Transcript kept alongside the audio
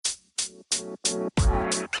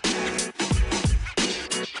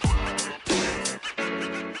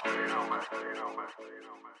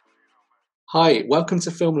Hi, welcome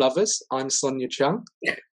to Film Lovers. I'm Sonia Chung,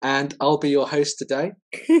 and I'll be your host today.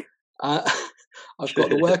 I've got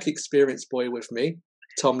the work experience boy with me,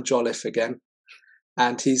 Tom Jolliffe again,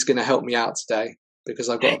 and he's going to help me out today because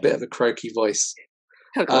I've got a bit of a croaky voice.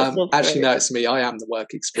 Actually, no, it's me. I am the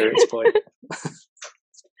work experience boy.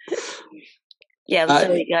 Yeah, I'm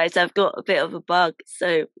sorry, guys. I've got a bit of a bug,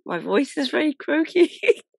 so my voice is very croaky.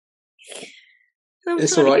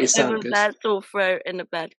 It's all right. You sound good. A bad sore throat and a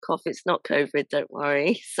bad cough. It's not COVID, don't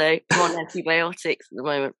worry. So I'm on antibiotics at the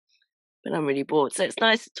moment, but I'm really bored. So it's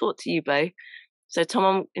nice to talk to you both. So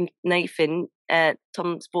Tom and Nathan,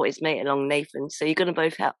 Tom's brought his mate along, Nathan. So you're going to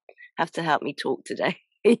both have to help me talk today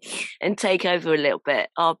and take over a little bit.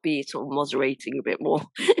 I'll be sort of moderating a bit more.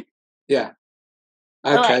 Yeah.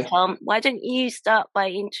 Okay. All right, Tom. Why don't you start by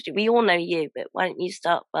introducing? We all know you, but why don't you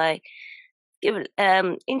start by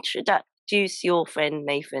introduce your friend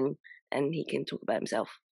Nathan, and he can talk about himself.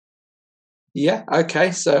 Yeah, okay.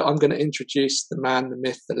 So I'm going to introduce the man, the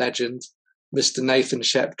myth, the legend, Mr. Nathan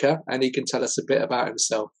Shepka, and he can tell us a bit about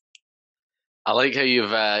himself. I like how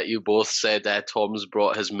you both said Tom's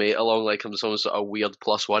brought his mate along like I'm some sort of weird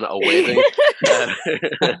 +1 at a wedding.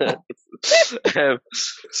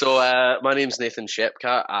 My name's Nathan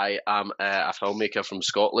Shepka. I am a filmmaker from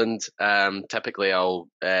Scotland. Typically, I'll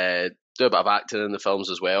do a bit of acting in the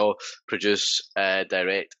films as well, produce,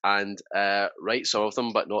 direct, and write some of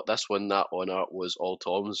them, but not this one. That honour was all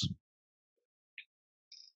Tom's.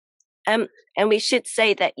 And we should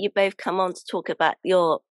say that you both come on to talk about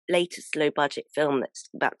your latest low-budget film that's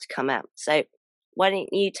about to come out. So why don't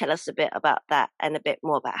you tell us a bit about that and a bit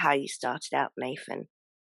more about how you started out, Nathan?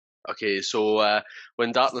 Okay, so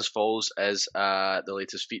When Darkness Falls is the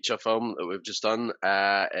latest feature film that we've just done.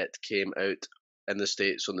 It came out in the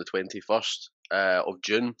States on the 21st of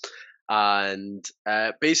June. And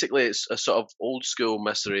basically it's a sort of old school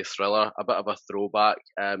mystery thriller, a bit of a throwback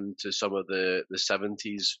to some of the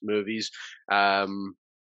 70s movies.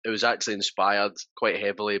 It was actually inspired quite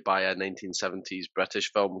heavily by a 1970s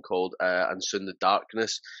British film called And Soon the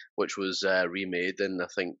Darkness, which was remade in, I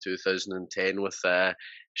think, 2010 with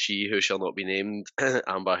She Who Shall Not Be Named,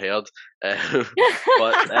 Amber Heard.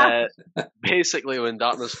 Basically, When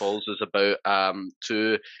Darkness Falls is about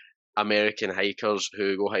two American hikers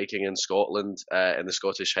who go hiking in Scotland, in the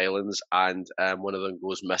Scottish Highlands, and one of them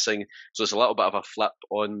goes missing. So it's a little bit of a flip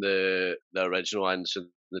on the original And Soon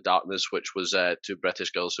the Darkness, which was two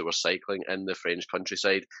British girls who were cycling in the French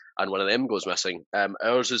countryside, and one of them goes missing.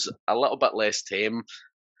 Ours is a little bit less tame,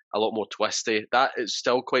 a lot more twisty. That is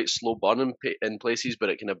still quite slow burn in places, but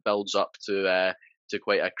it kind of builds up to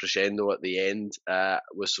quite a crescendo at the end,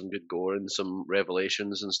 with some good gore and some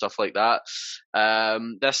revelations and stuff like that.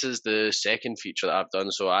 This is the second feature that I've done,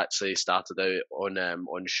 so I actually started out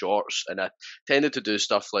on shorts, and I tended to do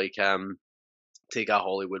stuff like take a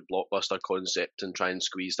Hollywood blockbuster concept and try and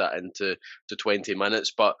squeeze that into 20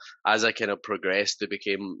 minutes. But as I kind of progressed, they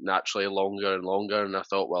became naturally longer and longer, and I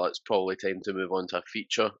thought, well, it's probably time to move on to a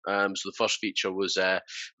feature. So the first feature was a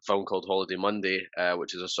film called Holiday Monday,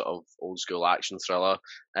 which is a sort of old school action thriller,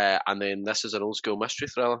 and then this is an old school mystery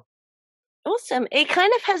thriller. Awesome. It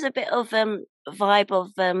kind of has a bit of vibe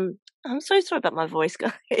of I'm so sorry about my voice,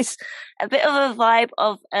 guys. A bit of a vibe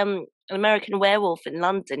of an American Werewolf in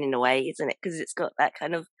London in a way, isn't it? Because it's got that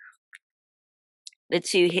kind of the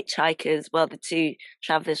two hitchhikers, the two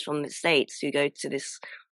travellers from the States who go to this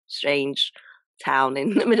strange town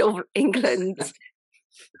in the middle of England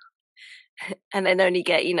and then only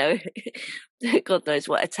get, God knows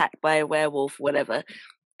what, attacked by a werewolf or whatever.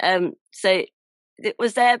 So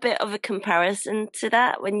was there a bit of a comparison to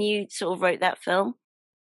that when you sort of wrote that film?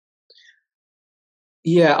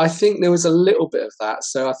 Yeah, I think there was a little bit of that.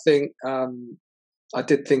 So I think I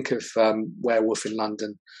did think of Werewolf in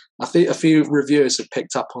London. I think a few reviewers have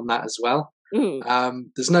picked up on that as well.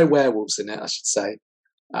 There's no werewolves in it, I should say.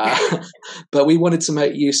 But we wanted to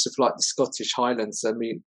make use of like the Scottish Highlands. I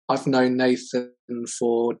mean, I've known Nathan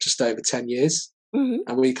for just over 10 years.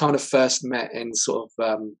 And we kind of first met in sort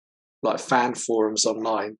of like fan forums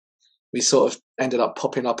online. We sort of ended up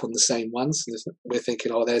popping up on the same ones. And we're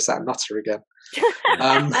thinking, oh, there's that nutter again.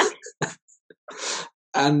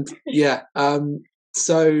 And yeah,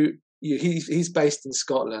 so he's based in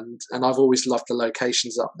Scotland, and I've always loved the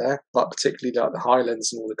locations up there, like particularly like the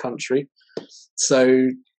Highlands and all the country. So,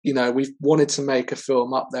 we've wanted to make a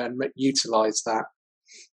film up there and utilise that.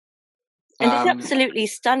 And it's absolutely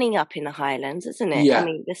stunning up in the Highlands, isn't it? Yeah. I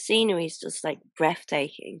mean, the scenery is just like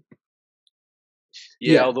breathtaking.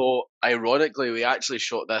 Yeah, although ironically, we actually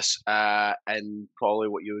shot this in probably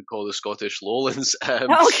what you would call the Scottish Lowlands.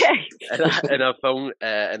 Okay. in a film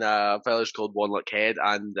in a village called Wanlock Head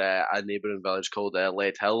and a neighbouring village called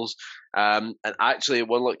Lead Hills. And actually,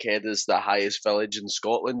 Wanlock Head is the highest village in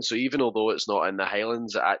Scotland. So even although it's not in the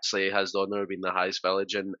Highlands, it actually has the honour of being the highest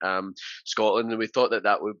village in Scotland. And we thought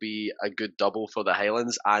that would be a good double for the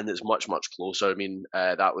Highlands, and it's much, much closer. I mean,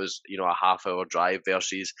 that was, a half-hour drive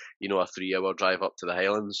versus, a 3-hour drive up to the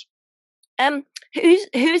Highlands.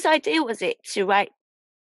 Whose idea was it to write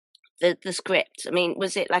the script? I mean,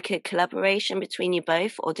 was it like a collaboration between you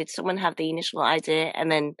both, or did someone have the initial idea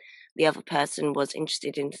and then the other person was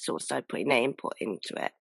interested in sort of start putting their input into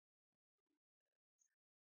it?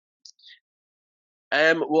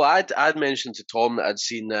 Well, I'd mentioned to Tom that I'd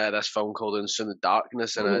seen this film called In Soon the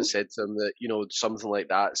Darkness, and I had said to him that something like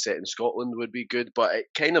that set in Scotland would be good. But it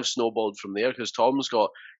kind of snowballed from there because Tom's got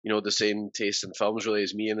the same taste in films really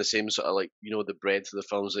as me, and the same sort of the breadth of the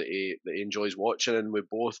films that he enjoys watching, and we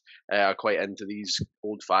both are quite into these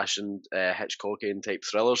old-fashioned Hitchcockian type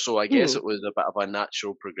thrillers. So I guess it was a bit of a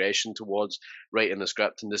natural progression towards writing the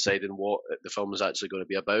script and deciding what the film is actually going to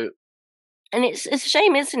be about. And it's a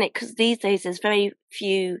shame, isn't it? Because these days there's very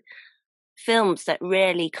few films that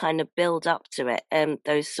really kind of build up to it.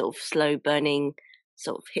 Those sort of slow burning,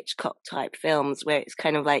 sort of Hitchcock type films where it's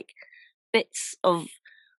kind of like bits of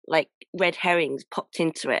like red herrings popped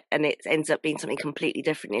into it, and it ends up being something completely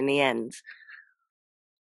different in the end.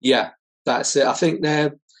 Yeah, that's it. I think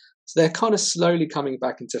they're kind of slowly coming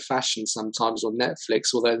back into fashion sometimes on Netflix,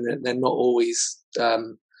 although they're not always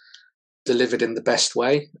delivered in the best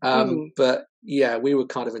way. But yeah, we were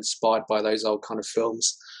kind of inspired by those old kind of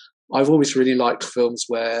films. I've always really liked films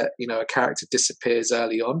where, a character disappears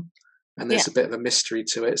early on and there's a bit of a mystery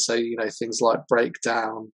to it. So, things like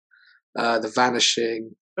Breakdown, The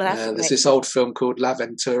Vanishing. There's this old film called La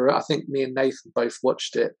Ventura. I think me and Nathan both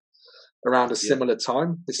watched it around a similar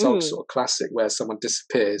time. This old sort of classic where someone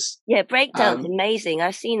disappears. Yeah, Breakdown's amazing.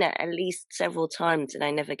 I've seen it at least several times and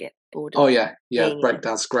I never get bored of it.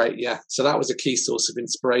 Breakdown's great, yeah. So that was a key source of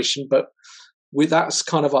inspiration, but that's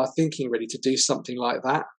kind of our thinking really, to do something like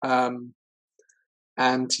that.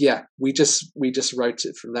 And yeah, we just wrote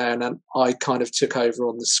it from there, and then I kind of took over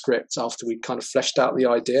on the script after we kind of fleshed out the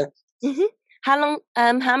idea. How long,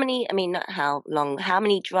 how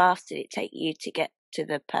many drafts did it take you to get to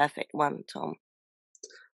the perfect one, Tom?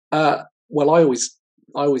 Well, I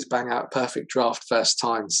always bang out a perfect draft first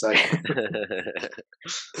time. So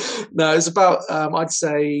no, it's about I'd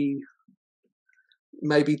say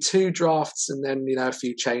maybe 2 drafts and then a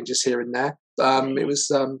few changes here and there. It was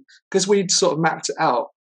because we'd sort of mapped it out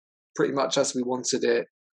pretty much as we wanted it,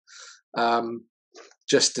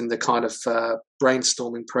 just in the kind of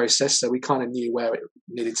brainstorming process. So we kind of knew where it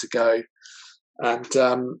needed to go, and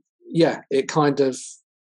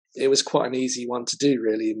it was quite an easy one to do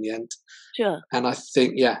really in the end. Sure. And I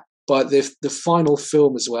think, but the final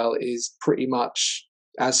film as well is pretty much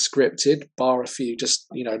as scripted, bar a few just,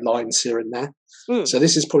 lines here and there. So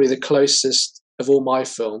this is probably the closest of all my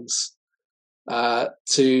films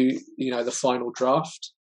to, the final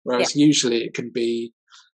draft. Whereas usually it can be,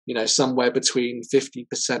 somewhere between 50%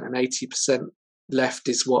 and 80% left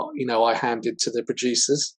is what, I handed to the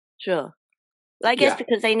producers. Sure. Well, I guess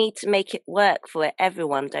because they need to make it work for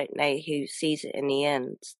everyone, don't they, who sees it in the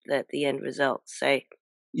end, the end result. So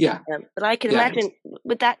but I can imagine,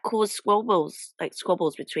 would that cause squabbles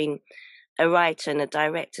between a writer and a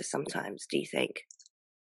director sometimes, do you think?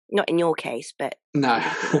 Not in your case, but no.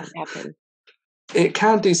 Happen. It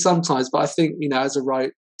can do sometimes, but I think, as a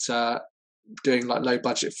writer doing like low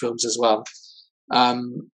budget films as well,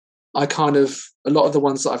 I kind of, a lot of the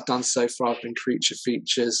ones that I've done so far have been creature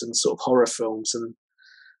features and sort of horror films, and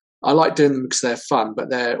I like doing them because they're fun, but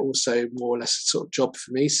they're also more or less a sort of job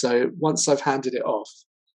for me. So once I've handed it off,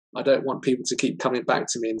 I don't want people to keep coming back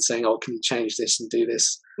to me and saying, "Oh, can you change this and do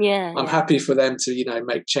this?" I'm happy for them to,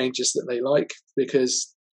 make changes that they like,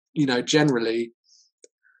 because, generally,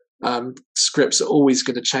 scripts are always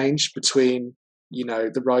going to change between,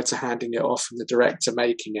 the writer handing it off and the director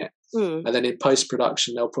making it. And then in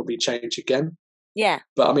post-production, they'll probably change again. Yeah.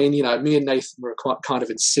 But I mean, me and Nathan were quite kind of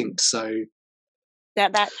in sync. So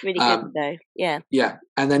that's really good though. Yeah. Yeah.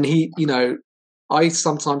 And then I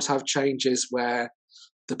sometimes have changes where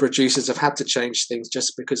the producers have had to change things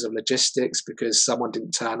just because of logistics, because someone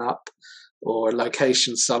didn't turn up or a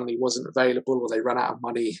location suddenly wasn't available or they ran out of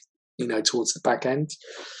money, towards the back end.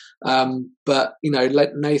 But,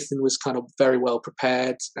 Nathan was kind of very well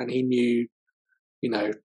prepared and he knew,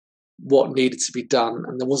 what needed to be done.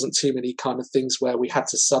 And there wasn't too many kind of things where we had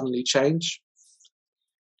to suddenly change.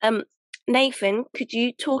 Nathan, could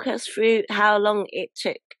you talk us through how long it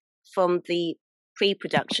took from the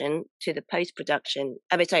pre-production to the post-production?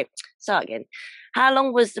 Start again. How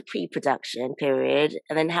long was the pre-production period,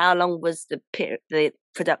 and then how long was the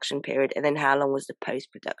production period, and then how long was the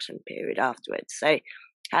post-production period afterwards? So,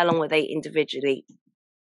 how long were they individually,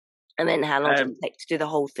 and then how long did it take to do the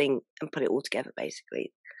whole thing and put it all together,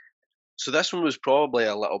 basically? So this one was probably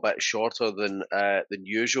a little bit shorter than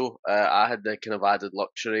usual. I had the kind of added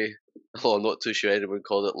luxury, although I'm not too sure anyone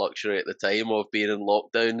called it luxury at the time, of being in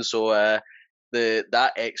lockdown. So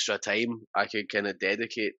that extra time I could kind of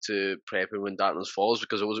dedicate to prepping When Darkness Falls,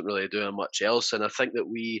 because I wasn't really doing much else. And I think that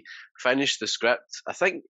we finished the script. I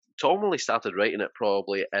think Tom only started writing it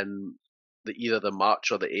probably in either the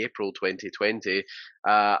March or the April 2020,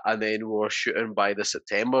 and then we were shooting by the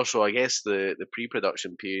September. So I guess the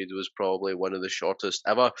pre-production period was probably one of the shortest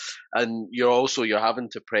ever. And you're having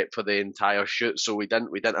to prep for the entire shoot. So we didn't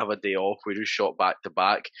have a day off. We just shot back to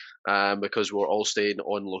back, because we were all staying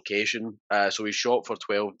on location. So we shot for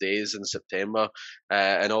 12 days in September,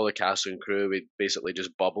 and all the cast and crew, we basically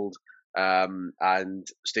just bubbled. And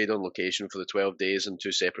stayed on location for the 12 days in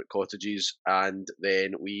 2 separate cottages, and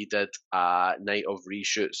then we did a night of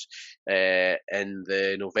reshoots in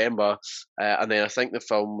the November, and then I think it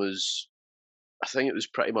was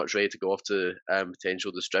pretty much ready to go off to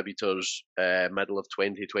potential distributors middle of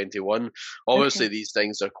 2021. Obviously, Okay. these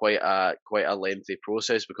things are quite a lengthy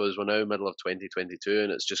process, because we're now middle of 2022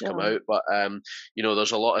 and it's just come out. But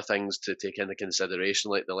there's a lot of things to take into consideration,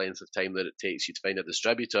 like the length of time that it takes you to find a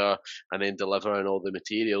distributor and then delivering all the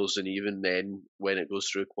materials, and even then when it goes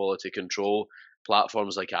through quality control.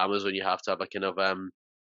 Platforms like Amazon, you have to have a kind of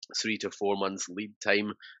 3 to 4 months lead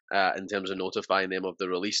time in terms of notifying them of the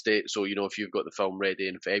release date. So if you've got the film ready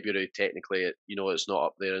in February, technically it's not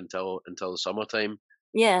up there until the summertime.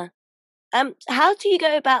 Yeah. How do you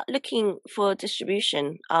go about looking for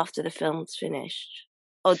distribution after the film's finished,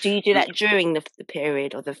 or do you do that during the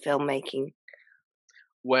period of the filmmaking?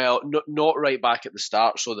 Well, not right back at the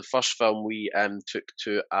start. So the first film we took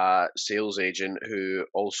to a sales agent who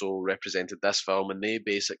also represented this film, and they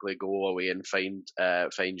basically go away and find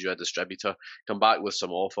you a distributor, come back with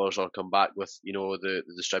some offers, or come back with the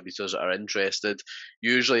distributors that are interested.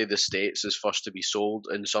 Usually the States is first to be sold,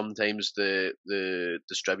 and sometimes the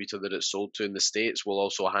distributor that it's sold to in the States will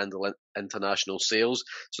also handle international sales.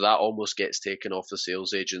 So that almost gets taken off the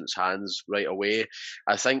sales agent's hands right away.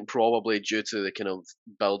 I think probably due to the kind of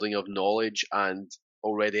building of knowledge and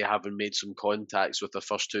already having made some contacts with the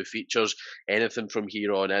first 2 features, anything from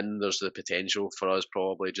here on in, there's the potential for us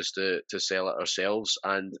probably just to sell it ourselves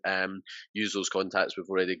and use those contacts we've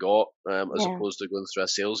already got, as opposed to going through a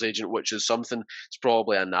sales agent, which is something, it's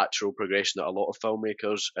probably a natural progression that a lot of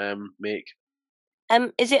filmmakers make.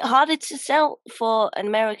 Is it harder to sell for an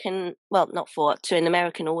American, to an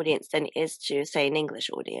American audience than it is to, say, an English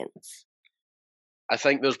audience? I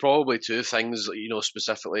think there's probably 2 things,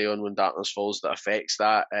 specifically on When Darkness Falls that affects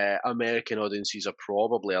that. American audiences are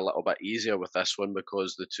probably a little bit easier with this one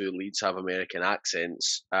because the 2 leads have American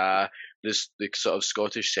accents. The sort of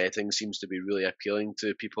Scottish setting seems to be really appealing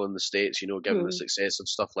to people in the States, given the success of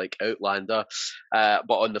stuff like Outlander. But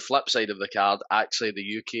on the flip side of the card, actually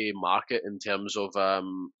the UK market in terms of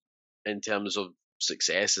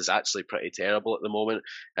success is actually pretty terrible at the moment.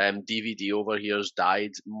 DVD over here has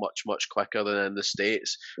died much quicker than in the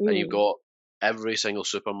States, and you've got every single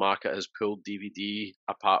supermarket has pulled DVD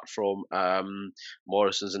apart from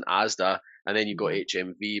Morrison's and Asda, and then you've got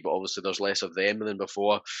HMV, but obviously there's less of them than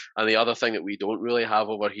before. And the other thing that we don't really have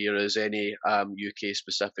over here is any UK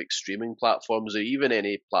specific streaming platforms, or even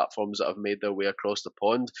any platforms that have made their way across the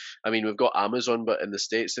pond. I mean, we've got Amazon, but in the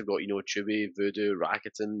States they've got Tubi, Vudu,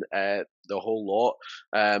 Rakuten, the whole lot,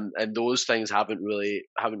 and those things haven't really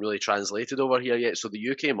translated over here yet. So the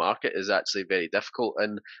UK market is actually very difficult,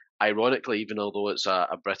 and ironically, even although it's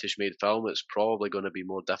a British-made film, it's probably going to be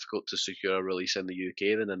more difficult to secure a release in the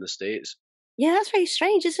UK than in the States. Yeah, that's very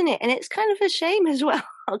strange, isn't it? And it's kind of a shame as well,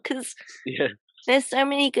 because there's so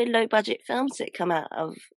many good low-budget films that come out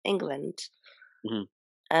of England. Yeah,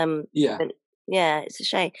 it's a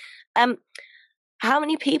shame. How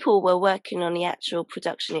many people were working on the actual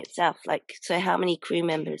production itself? So how many crew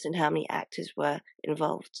members and how many actors were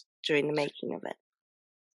involved during the making of it?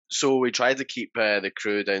 So we tried to keep the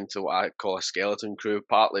crew down to what I call a skeleton crew,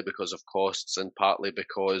 partly because of costs and partly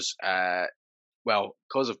because,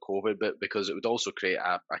 because of COVID, but because it would also create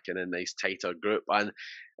a kind of nice tighter group. And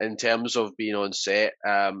in terms of being on set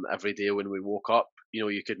every day when we woke up,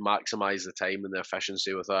 you could maximise the time and the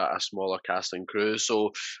efficiency with a smaller cast and crew.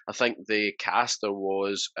 So I think the cast, there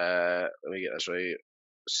was, let me get this right,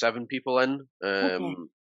 7 people in.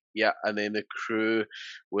 Yeah, and then the crew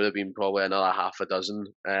would have been probably another half a dozen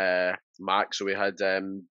max. So we had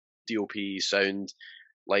DOP, sound,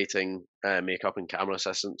 lighting, makeup, and camera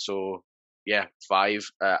assistant. So yeah, 5,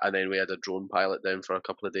 and then we had a drone pilot down for a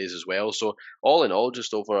couple of days as well. So all in all,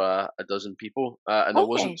 just over a dozen people, and there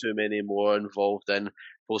wasn't Okay. too many more involved in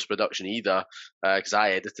post production either, because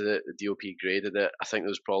I edited it, the DOP graded it. I think there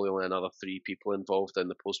was probably only another 3 people involved in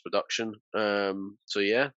the post production. So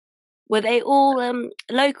yeah. Were they all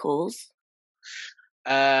locals?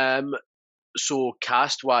 So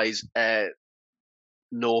cast wise,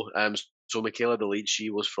 no. So Michaela, the lead, she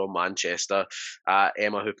was from Manchester.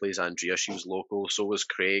 Emma, who plays Andrea, she was local. So was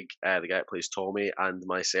Craig, the guy that plays Tommy, and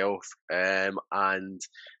myself. And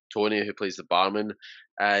Tony, who plays the barman.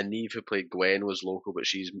 Neve, who played Gwen, was local, but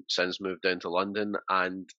she's since moved down to London.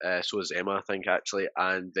 And so is Emma, I think, actually.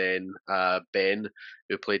 And then Ben,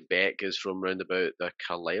 who played Beck, is from round about the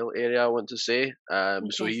Carlisle area, I want to say.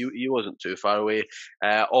 So he wasn't too far away.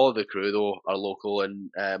 All of the crew, though, are local,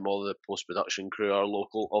 and all the post-production crew are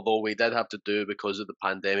local, although we did have to do, because of the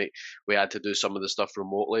pandemic, we had to do some of the stuff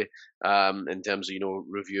remotely, in terms of,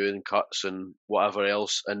 reviewing cuts and whatever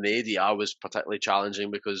else. And the ADR was particularly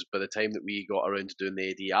challenging, because by the time that we got around to doing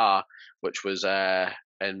the ADR, which was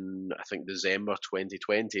in, I think, December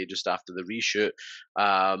 2020, just after the reshoot,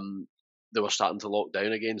 they were starting to lock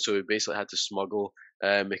down again, so we basically had to smuggle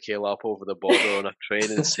Michaela up over the border on a train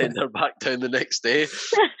and send her back down the next day.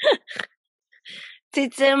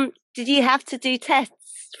 Did you have to do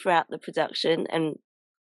tests throughout the production and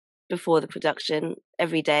before the production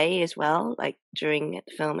every day as well, like during the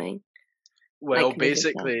filming? Well, Like,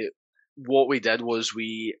 basically, what we did was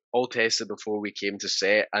we all tested before we came to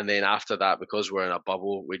set, and then after that, because we're in a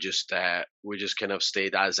bubble, we just kind of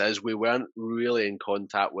stayed as is. We weren't really in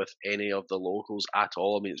contact with any of the locals at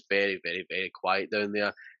all. I mean, it's very, very, very quiet down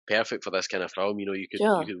there. Perfect for this kind of film. You could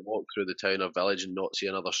walk through the town or village and not see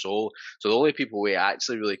another soul. So the only people we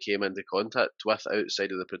actually really came into contact with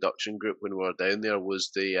outside of the production group when we were down there was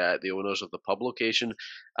the owners of the pub location,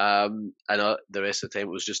 and the rest of the time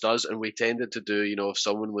it was just us. And we tended to do, if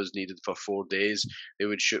someone was needed for 4 days, they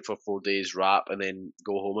would shoot for 4 days, wrap, and then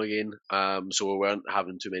go home again. So we weren't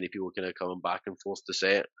having too many people kind of coming back and forth to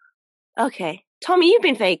set. Okay. Tommy, you've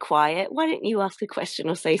been very quiet. Why don't you ask a question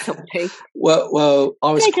or say something? Well,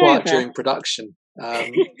 I was quiet during production.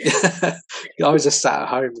 I was just sat at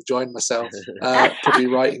home enjoying myself, probably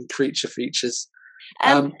writing creature features.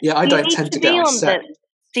 I don't tend to get on set.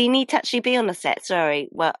 Do you need to actually be on the set? Sorry,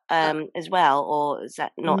 as well, or is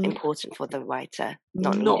that not important for the writer?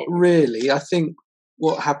 Not really. I think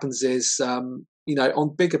what happens is, on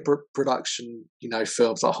bigger production,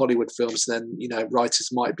 films like Hollywood films, then writers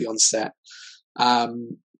might be on set.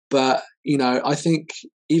 But I think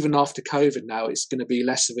even after COVID now, it's going to be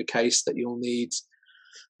less of a case that you'll need,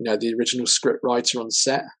 the original script writer on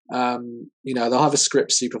set. They'll have a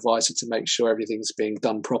script supervisor to make sure everything's being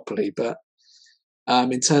done properly, but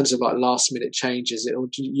in terms of like last minute changes, it'll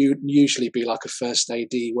usually be like a first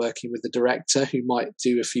AD working with the director, who might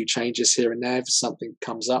do a few changes here and there if something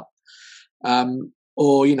comes up.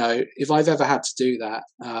 Or, if I've ever had to do that,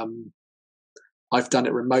 I've done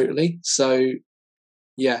it remotely. So,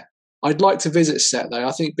 yeah, I'd like to visit set though.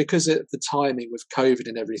 I think because of the timing with COVID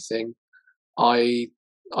and everything, I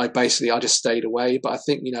just stayed away. But I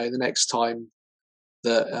think, the next time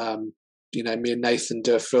that, me and Nathan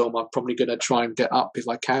do a film, I'm probably going to try and get up if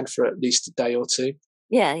I can for at least a day or two.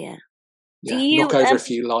 Yeah. Do you knock over a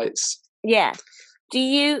few lights? Yeah. Do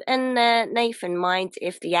you and Nathan mind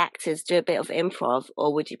if the actors do a bit of improv,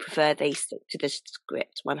 or would you prefer they stick to the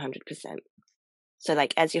script 100%? So,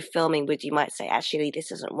 like, as you're filming, you might say, actually, this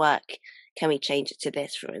doesn't work. Can we change it to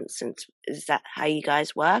this, for instance? Is that how you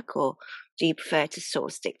guys work, or do you prefer to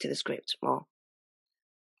sort of stick to the script more?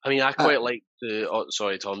 I mean, I quite like to... Oh,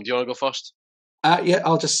 sorry, Tom. Do you want to go first?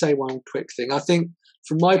 I'll just say one quick thing. I think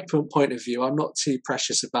from my point of view, I'm not too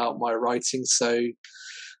precious about my writing, so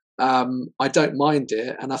I don't mind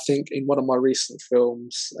it. And I think in one of my recent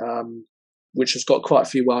films, which has got quite a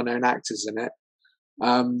few well-known actors in it,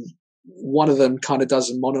 one of them kind of does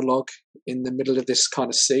a monologue in the middle of this kind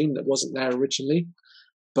of scene that wasn't there originally.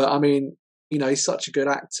 But I mean, he's such a good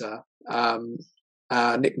actor,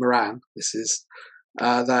 Nick Moran, this is,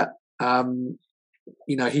 that,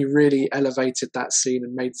 he really elevated that scene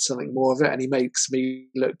and made something more of it, and he makes me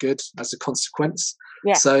look good as a consequence.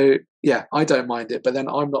 Yeah. So, yeah, I don't mind it, but then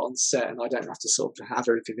I'm not on set and I don't have to sort of have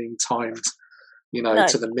everything timed,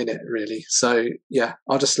 to the minute, really. So, yeah,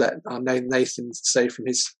 I'll just let Nathan say from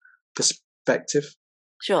his perspective.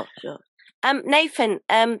 Sure. Nathan,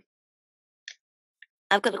 I've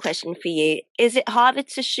got a question for you. Is it harder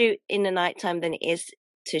to shoot in the nighttime than it is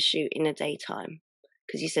to shoot in the daytime?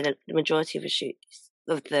 Because you said that the majority of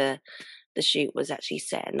the shoot was actually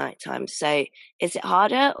set at nighttime. So is it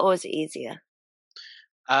harder or is it easier?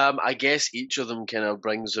 I guess each of them kind of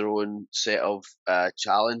brings their own set of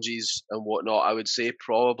challenges and whatnot. I would say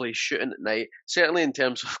probably shooting at night, certainly in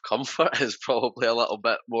terms of comfort, is probably a little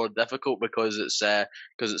bit more difficult because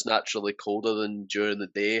it's naturally colder than during the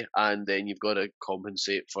day, and then you've got to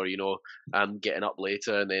compensate for getting up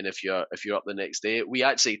later, and then if you're up the next day. We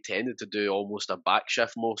actually tended to do almost a back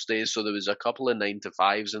shift most days, so there was a couple of 9 to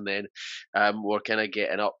 5s, and then we're kind of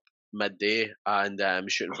getting up midday and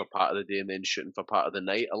shooting for part of the day and then shooting for part of the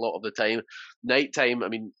night a lot of the time. Nighttime, I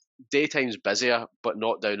mean, daytime's busier, but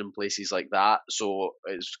not down in places like that. So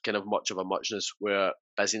it's kind of much of a muchness where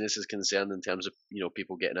busyness is concerned in terms of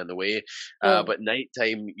people getting in the way. But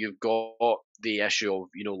nighttime, you've got the issue of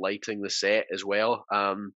lighting the set as well.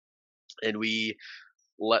 And we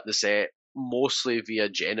lit the set mostly via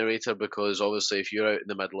generator because obviously if you're out in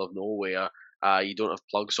the middle of nowhere, you don't have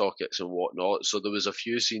plug sockets and whatnot. So there was a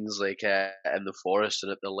few scenes like in the forest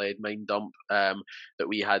and at the lead mine dump that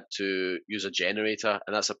we had to use a generator,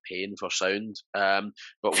 and that's a pain for sound.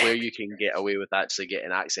 But where you can get away with actually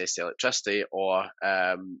getting access to electricity or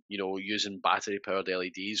using battery powered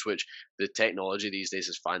LEDs, which the technology these days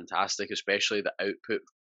is fantastic, especially the output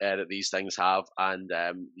that these things have and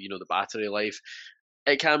the battery life.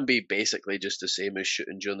 It can be basically just the same as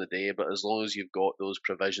shooting during the day, but as long as you've got those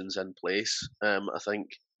provisions in place, I think.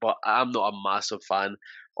 But I'm not a massive fan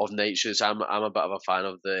of night shoots. I'm a bit of a fan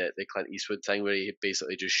of the Clint Eastwood thing where he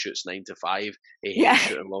basically just shoots 9 to 5. He hates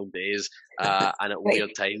shooting long days and at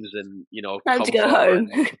weird times, and time to go home.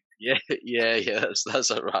 Yeah. That's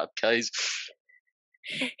a wrap, guys.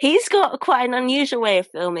 He's got quite an unusual way of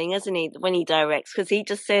filming, hasn't he? When he directs, because he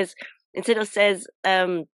just says instead of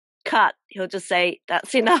cut, he'll just say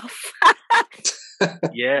that's enough.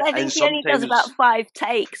 Yeah, I think he only does about 5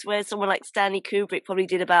 takes, where someone like Stanley Kubrick probably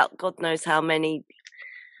did about God knows how many.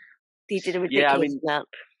 He did a ridiculous amount.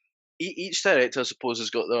 Each director, I suppose,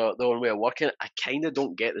 has got their own way of working. I kind of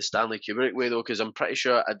don't get the Stanley Kubrick way though, because I'm pretty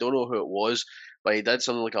sure, I don't know who it was, but he did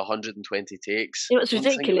something like 120 takes. It was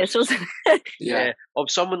ridiculous, wasn't it? Yeah,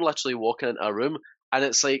 of someone literally walking into a room. And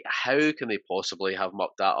it's like, how can they possibly have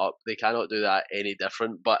mucked that up? They cannot do that any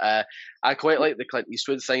different. But I quite like the Clint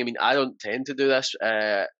Eastwood thing. I mean, I don't tend to do this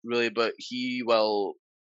really, but he will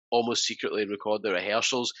almost secretly record the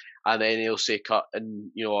rehearsals, and then he'll say cut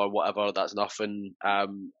and or whatever, that's enough, and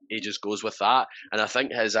he just goes with that. And I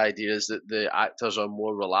think his idea is that the actors are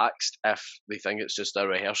more relaxed if they think it's just a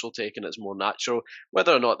rehearsal take and it's more natural.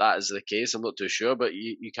 Whether or not that is the case, I'm not too sure, but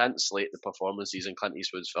you can't slate the performances in Clint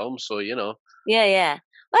Eastwood's films, so yeah.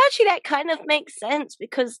 Well, actually that kind of makes sense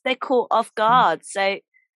because they're caught off guard, so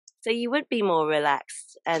you would be more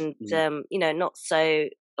relaxed and not so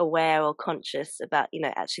aware or conscious about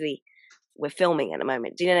actually we're filming at the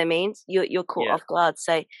moment. Do you know what I mean? You're caught off guard,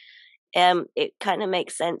 so it kind of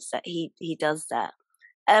makes sense that he does that.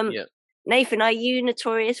 Nathan, are you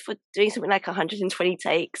notorious for doing something like 120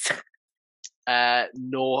 takes?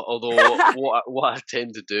 No, although what I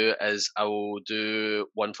tend to do is I will do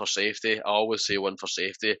one for safety. I always say one for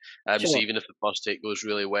safety. So even if the first take goes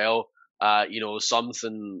really well,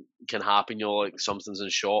 something can happen, like something's in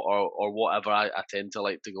shot or whatever. I tend to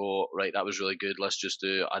like to go, right, that was really good, let's just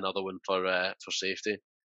do another one for safety.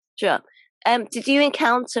 Sure. Did you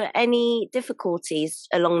encounter any difficulties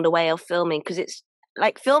along the way of filming? Because it's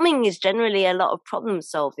like filming is generally a lot of problem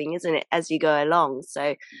solving, isn't it, as you go along?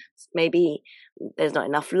 So maybe there's not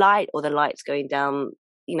enough light, or the light's going down,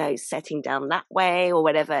 setting down that way or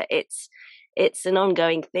whatever. It's an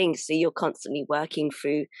ongoing thing, so you're constantly working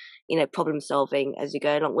through, problem solving as you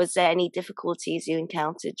go along. Was there any difficulties you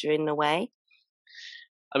encountered during the way?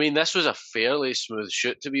 I mean, this was a fairly smooth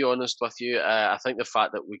shoot, to be honest with you. I think the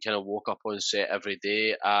fact that we kind of woke up on set every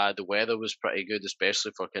day, the weather was pretty good,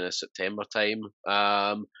 especially for kind of September time.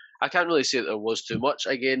 I can't really say that there was too much.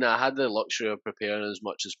 Again, I had the luxury of preparing as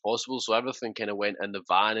much as possible, so everything kind of went in the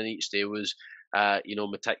van, and each day was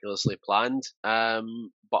meticulously planned.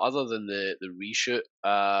 But other than the reshoot,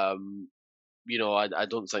 I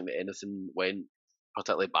don't think that anything went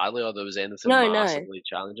particularly badly, or there was anything massively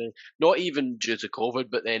challenging. Not even due to COVID,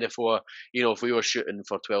 but then if we were shooting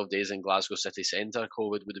for 12 days in Glasgow city centre,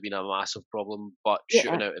 COVID would have been a massive problem. But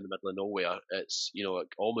shooting out in the middle of nowhere, it's it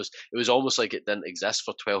was almost like it didn't exist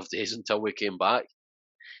for 12 days until we came back.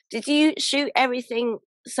 Did you shoot everything?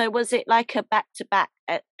 So was it like a back to back,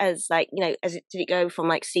 as like did it go from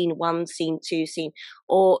like scene 1, scene 2,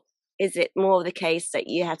 or is it more of the case that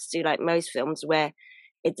you had to do like most films where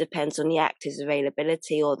it depends on the actors'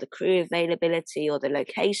 availability or the crew availability or the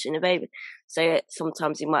location availability. So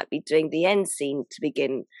sometimes you might be doing the end scene to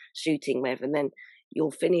begin shooting with, and then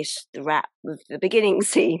you'll finish the wrap with the beginning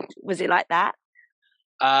scene. Was it like that?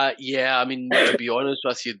 Yeah, I mean, to be honest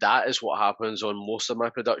with you, that is what happens on most of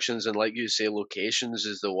my productions. And like you say, locations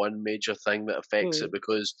is the one major thing that affects it,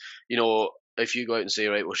 because, if you go out and say,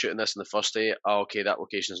 right, we're shooting this on the first day, okay, that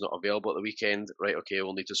location is not available at the weekend, right, okay,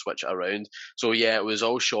 we'll need to switch it around. So yeah, it was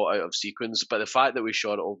all shot out of sequence, but the fact that we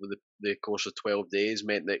shot it over the course of 12 days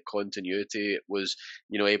meant that continuity was,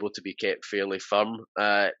 able to be kept fairly firm.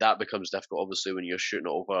 That becomes difficult, obviously, when you're shooting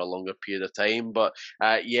it over a longer period of time. But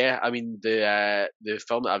yeah, I mean, the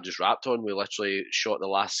film that I've just wrapped on, we literally shot the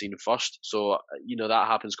last scene first, so that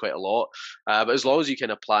happens quite a lot. But as long as you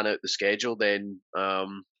kind of plan out the schedule, then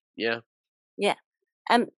yeah. Yeah.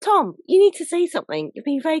 Tom, you need to say something. You've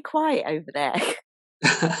been very quiet over there.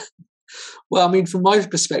 Well, I mean, from my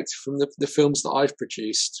perspective, from the films that I've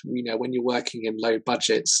produced, when you're working in low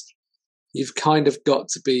budgets, you've got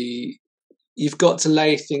to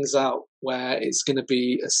lay things out where it's going to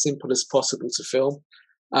be as simple as possible to film.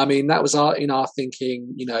 I mean, that was our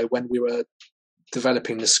thinking, when we were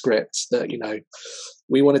developing the script, that,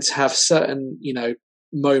 we wanted to have certain,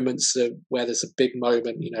 moments of where there's a big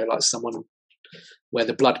moment, like someone where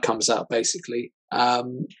the blood comes out, basically.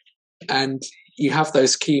 And you have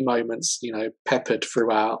those key moments, peppered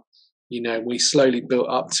throughout. We slowly built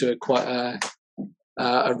up to quite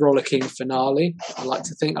a rollicking finale. I like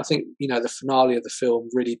to think. I think, the finale of the film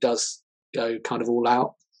really does go kind of all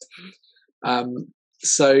out.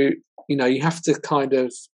 So, you have to kind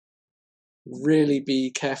of really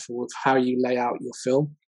be careful with how you lay out your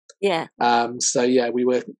film. Yeah. So yeah, we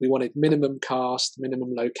wanted minimum cast,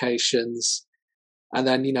 minimum locations, and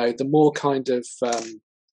then the more kind of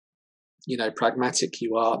pragmatic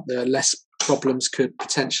you are, the less problems could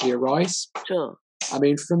potentially arise. Sure. I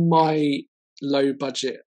mean, from my low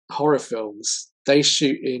budget horror films, they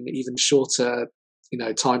shoot in even shorter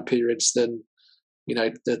time periods than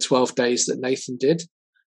the 12 days that Nathan did,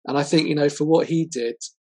 and I think for what he did,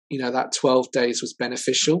 that 12 days was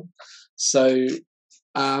beneficial. So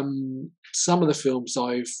some of the films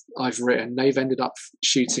I've written, they've ended up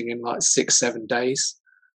shooting in like 6-7 days,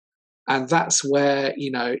 and that's where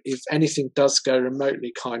if anything does go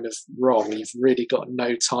remotely kind of wrong, you've really got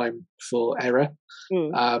no time for error.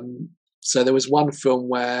 So there was one film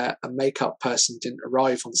where a makeup person didn't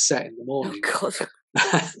arrive on set in the morning. Oh God.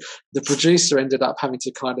 The producer ended up having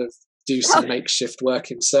to kind of do some makeshift work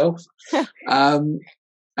himself.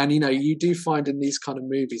 And you do find in these kind of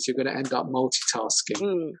movies you're going to end up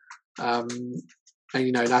multitasking.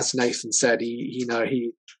 And as Nathan said, he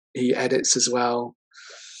edits as well.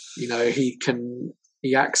 He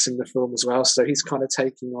acts in the film as well. So he's kind of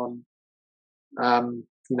taking on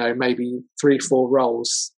maybe 3-4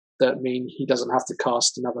 roles that mean he doesn't have to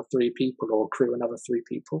cast another 3 people or crew another 3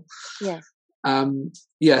 people. Yeah.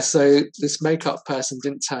 So this makeup person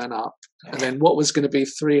didn't turn up, and then what was going to be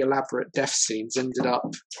 3 elaborate death scenes ended up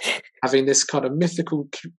having this kind of mythical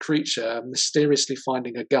creature mysteriously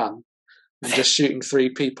finding a gun and just shooting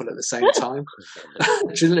 3 people at the same time.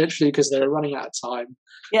 Literally, because they were running out of time.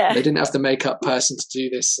 Yeah. They didn't have the makeup person to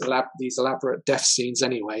do these elaborate death scenes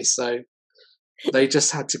anyway, so they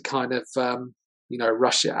just had to kind of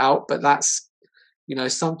rush it out. But that's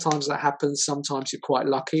sometimes that happens, sometimes you're quite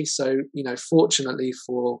lucky. So fortunately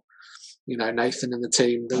for Nathan and the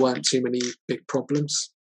team, there weren't too many big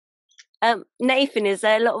problems. Nathan, is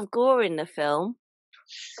there a lot of gore in the film?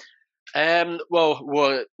 Well,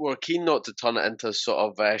 we're keen not to turn it into sort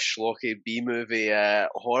of a schlocky B-movie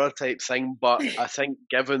horror type thing, but I think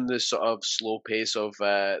given the sort of slow pace of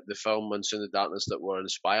the film Monsoon the Darkness that we're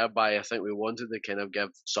inspired by, I think we wanted to kind of give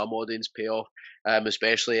some audience payoff,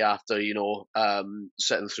 especially after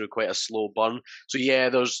sitting through quite a slow burn. So yeah,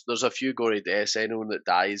 there's a few gory deaths. Anyone that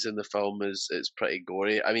dies in the film is pretty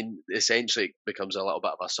gory. I mean, essentially it becomes a little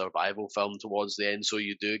bit of a survival film towards the end, so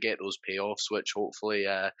you do get those payoffs, which hopefully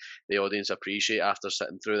the audience appreciate after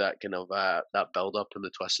sitting through that kind of that build up and the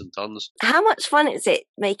twists and turns. How much fun is it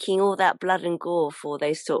making all that blood and gore for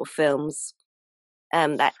those sort of films?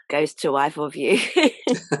 That goes to either of you.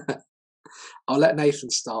 I'll let Nathan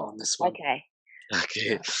start on this one.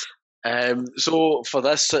 Okay. So for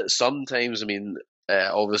this, sometimes, I mean,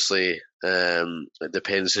 obviously, it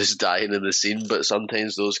depends who's dying in the scene, but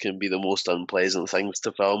sometimes those can be the most unpleasant things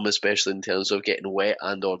to film, especially in terms of getting wet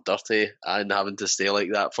and or dirty and having to stay like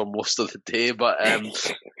that for most of the day. But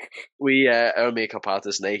we, our makeup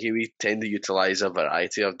artist Nike, we tend to utilise a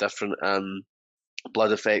variety of different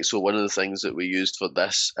blood effects. So one of the things that we used for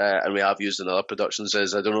this, and we have used in other productions,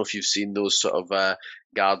 is I don't know if you've seen those sort of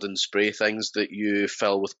garden spray things that you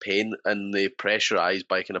fill with paint and they pressurise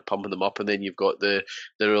by kind of pumping them up, and then you've got the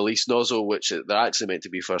release nozzle, which they're actually meant to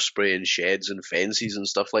be for spraying sheds and fences and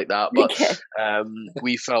stuff like that. But Okay.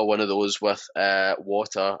 we fill one of those with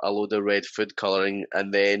water, a load of red food colouring,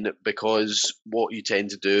 and then because what you tend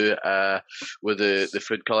to do with the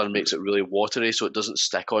food colouring makes it really watery, so it doesn't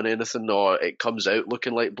stick on anything, or it comes out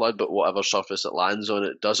looking like blood, but whatever surface it lands on,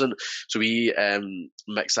 it doesn't. So we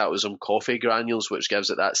mix that with some coffee granules, which gives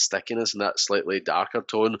it that stickiness and that slightly darker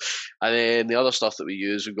tone. And then the other stuff that we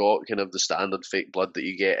use, we've got kind of the standard fake blood that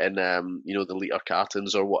you get in, the litre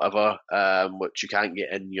cartons or whatever, which you can't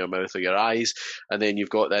get in your mouth or your eyes. And then you've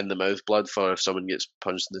got then the mouth blood for if someone gets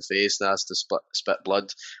punched in the face and has to spit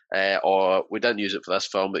blood. Or we didn't use it for this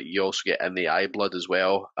film, but you also get in the eye blood as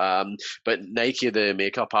well. But Nike, the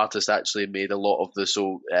makeup artist, actually made a lot of the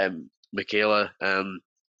Michaela,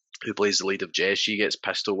 who plays the lead of Jess, she gets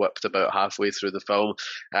pistol whipped about halfway through the film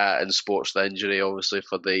and sports the injury, obviously,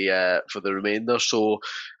 for the remainder. So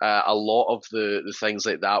a lot of the things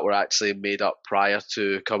like that were actually made up prior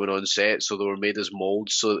to coming on set, so they were made as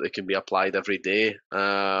molds so that they can be applied every day.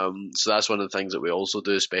 So that's one of the things that we also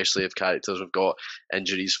do, especially if characters have got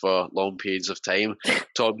injuries for long periods of time.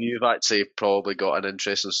 Tom, you've actually probably got an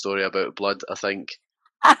interesting story about blood, I think.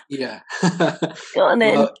 Yeah. Go on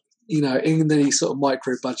then. Well, in the sort of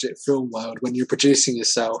micro-budget film world, when you're producing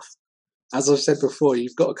yourself, as I've said before,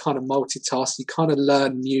 you've got to kind of multitask. You kind of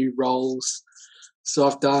learn new roles. So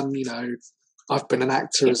I've done, I've been an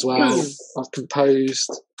actor as well. I've composed.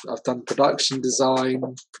 I've done production design,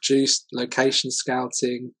 produced, location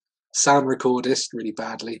scouting, sound recordist really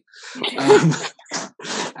badly.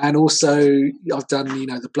 And also I've done,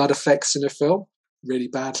 the blood effects in a film really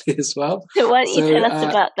badly as well. So why don't you tell us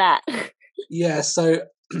about that? Yeah, so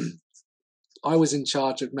I was in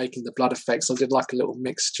charge of making the blood effects. I did like a little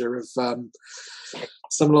mixture of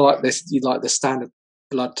something like this, like the standard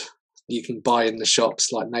blood you can buy in the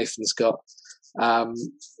shops, like Nathan's got. And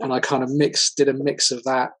I kind of did a mix of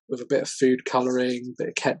that with a bit of food colouring, a bit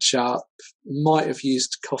of ketchup, might have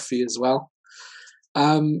used coffee as well.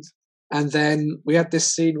 And then we had this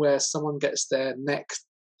scene where someone gets their neck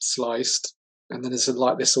sliced, and then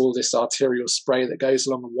there's all this arterial spray that goes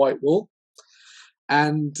along a white wall.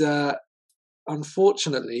 And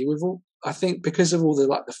unfortunately, I think because of all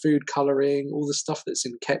the food colouring, all the stuff that's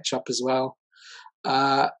in ketchup as well,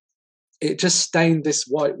 it just stained this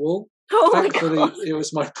white wall. Oh Thankfully, my God. it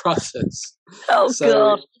was my brother's. Oh So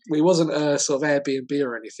God. it wasn't a sort of Airbnb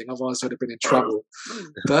or anything, otherwise I'd have been in trouble.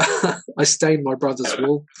 But I stained my brother's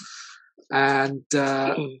wall. And,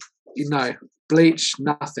 bleach,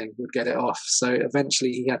 nothing would get it off. So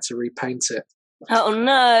eventually he had to repaint it. Oh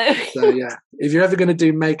no. So yeah, if you're ever going to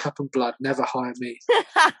do makeup and blood, never hire me.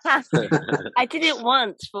 I did it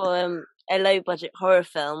once for a low budget horror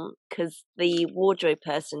film because the wardrobe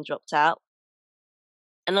person dropped out.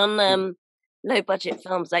 And on low budget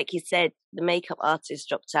films, like you said, the makeup artist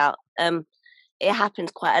dropped out. It happens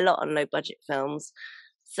quite a lot on low budget films.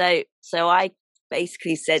 So I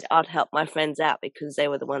basically said I'd help my friends out because they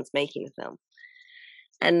were the ones making the film.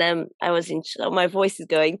 And I was my voice is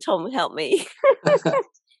going, Tom, help me.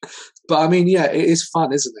 But I mean, yeah, it is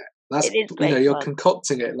fun, isn't it? That's, it is great you're fun.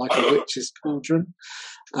 concocting it like a witch's cauldron.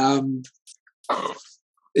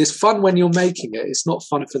 It's fun when you're making it. It's not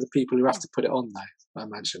fun for the people who have to put it on, though, I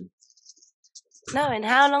imagine. No, and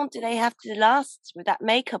how long do they have to last with that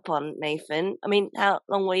makeup on, Nathan? I mean, how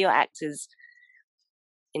long were your actors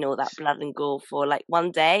in all that blood and gore for? Like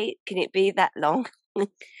one day? Can it be that long?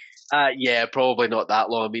 Yeah, probably not that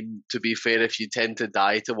long. I mean, to be fair, if you tend to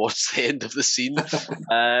die towards the end of the scene,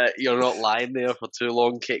 you're not lying there for too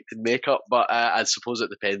long caked in makeup. But I suppose it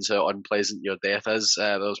depends how unpleasant your death is.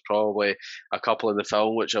 There was probably a couple in the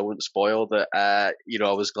film, which I won't spoil, that I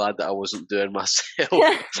was glad that I wasn't doing myself.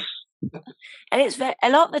 And it's a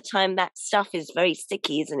lot of the time that stuff is very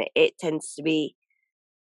sticky, isn't it? It tends to be.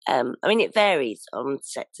 I mean, it varies on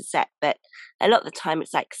set to set, but a lot of the time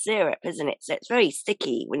it's like syrup, isn't it? So it's very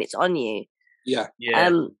sticky when it's on you. Yeah.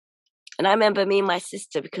 And I remember me and my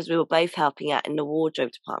sister, because we were both helping out in the wardrobe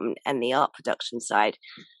department and the art production side,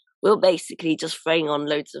 we were basically just throwing on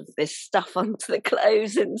loads of this stuff onto the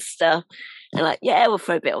clothes and stuff. And like, yeah, we'll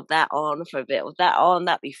throw a bit of that on, throw a bit of that on.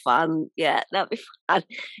 That'd be fun. Yeah, that'd be fun.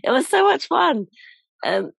 It was so much fun.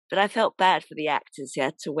 But I felt bad for the actors who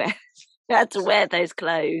had to wear those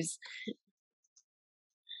clothes.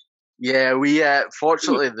 Yeah, we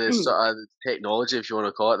fortunately the sort of technology, if you want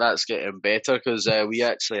to call it, that's getting better because we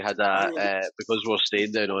actually had because we're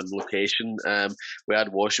staying down on location, we had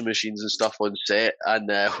washing machines and stuff on set, and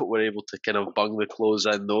we're able to kind of bung the clothes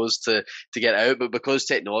in those to get out. But because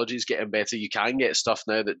technology is getting better, you can get stuff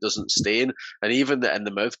now that doesn't stain, and even in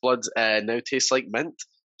the mouth blood now tastes like mint.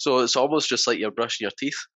 So it's almost just like you're brushing your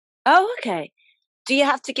teeth. Oh, okay. Do you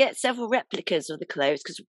have to get several replicas of the clothes?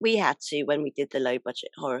 Because we had to when we did the low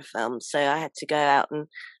budget horror film. So I had to go out and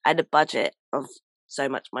I had a budget of so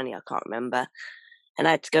much money, I can't remember. And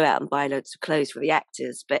I had to go out and buy loads of clothes for the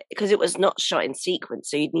actors. But because it was not shot in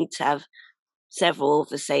sequence, so you'd need to have several of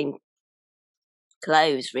the same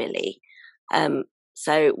clothes, really.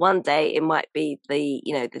 So one day it might be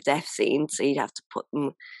the death scene. So you'd have to put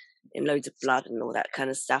them in loads of blood and all that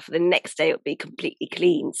kind of stuff. And the next day it would be completely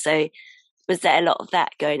clean. So was there a lot of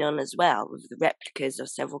that going on as well with the replicas of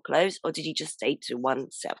several clothes, or did you just stay to one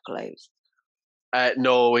set of clothes?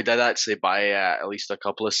 No, we did actually buy at least a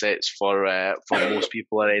couple of sets for most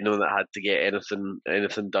people I know that had to get anything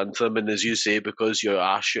done to them. And as you say, because you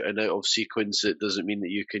are shooting out of sequence, it doesn't mean that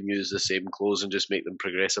you can use the same clothes and just make them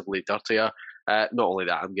progressively dirtier. Not only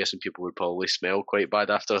that, I'm guessing people would probably smell quite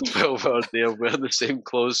bad after a 12-hour day of wearing the same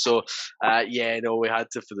clothes. So, we had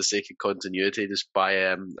to, for the sake of continuity, just buy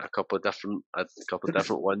a couple of different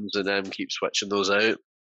ones and keep switching those out.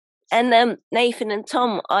 And Nathan and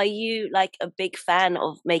Tom, are you like a big fan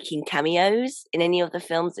of making cameos in any of the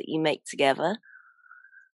films that you make together?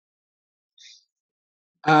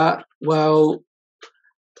 Well,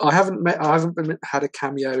 I haven't had a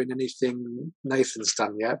cameo in anything Nathan's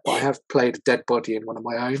done yet, but I have played a dead body in one of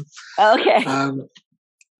my own. Okay.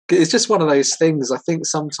 It's just one of those things. I think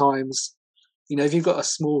sometimes, if you've got a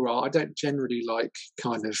small role, I don't generally like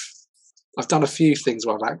I've done a few things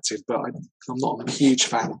where I've acted, but I'm not a huge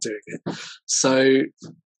fan of doing it. So,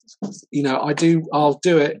 I'll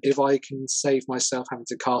do it if I can save myself having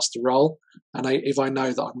to cast a role, and if I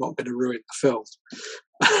know that I'm not going to ruin the film.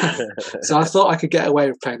 So I thought I could get away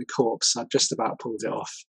with playing a corpse. I just about pulled it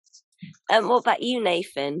off. What about you,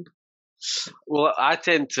 Nathan? Well, I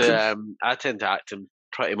tend to act in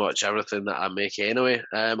pretty much everything that I make anyway.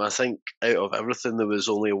 I think out of everything, there was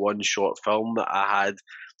only one short film that I had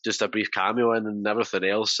just a brief cameo in, and everything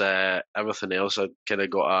else I kind of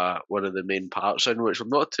got one of the main parts in, which I'm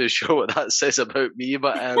not too sure what that says about me,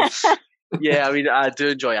 but yeah, I mean, I do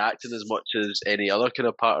enjoy acting as much as any other kind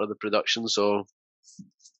of part of the production, so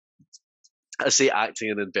I say acting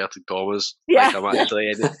in inverted commas, like I'm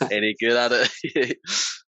actually any good at it.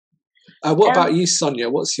 What about you, Sonia?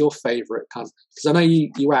 What's your favourite kind? Because I know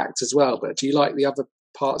you act as well, but do you like the other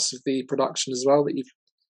parts of the production as well that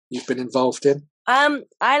you've been involved in?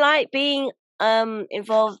 I like being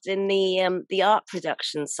involved in the art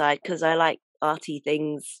production side because I like arty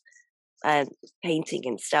things and painting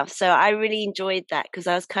and stuff. So I really enjoyed that because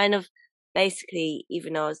I was kind of basically,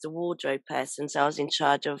 even though I was the wardrobe person, so I was in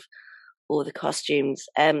charge of all the costumes.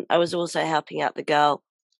 I was also helping out the girl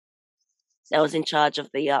that was in charge of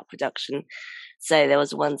the art production. So there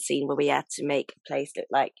was one scene where we had to make a place look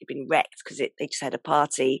like it'd been wrecked because they just had a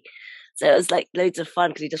party. So it was like loads of fun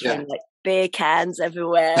because we just ran like beer cans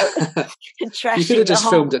everywhere and trashing. You could have just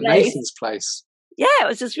filmed at Nathan's place. Yeah, it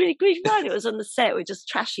was just really great fun. It was on the set. We're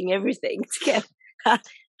just trashing everything together. It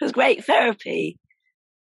was great therapy.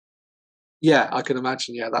 Yeah, I can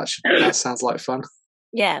imagine. Yeah, that sounds like fun.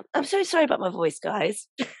 Yeah, I'm so sorry about my voice, guys.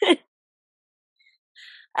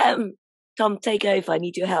 Tom, take over. I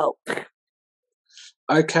need your help.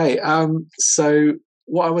 Okay. So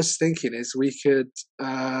what I was thinking is we could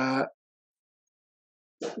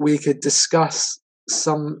discuss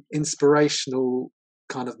some inspirational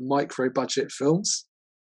kind of micro budget films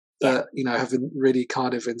that have really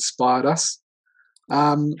kind of inspired us.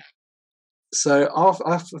 So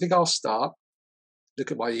I think I'll start.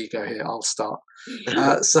 Look at my ego here. I'll start.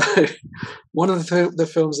 So one of the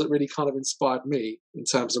films that really kind of inspired me in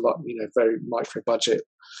terms of very micro budget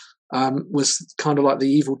was kind of like the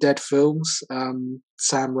Evil Dead films.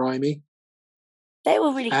 Sam Raimi. They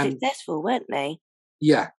were really successful, weren't they?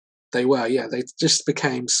 Yeah, they were. Yeah, they just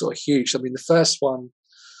became sort of huge. I mean, the first one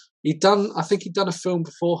I think he'd done a film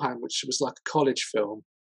beforehand, which was like a college film,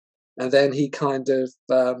 and then he kind of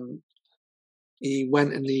he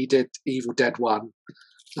went and he did Evil Dead 1,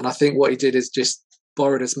 and I think what he did is just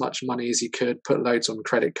borrowed as much money as he could, put loads on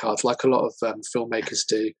credit cards, like a lot of filmmakers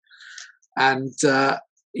do, and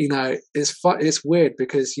it's weird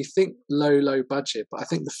because you think low budget, but I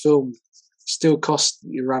think the film still cost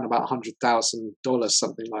around about $100,000,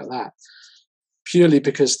 something like that, purely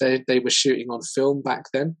because they were shooting on film back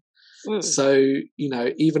then. So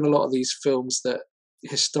even a lot of these films that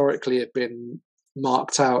historically have been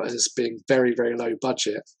marked out as being very, very low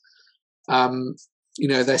budget,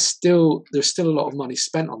 there's still a lot of money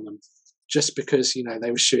spent on them, just because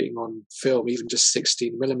they were shooting on film, even just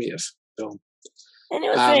 16mm film. And it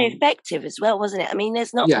was very effective as well, wasn't it? I mean,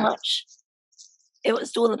 there's not much. It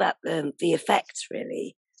was all about the effects,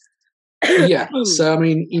 really. Yeah. So I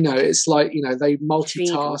mean, it's like they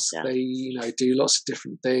multitask, they do lots of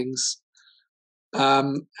different things,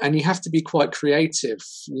 and you have to be quite creative.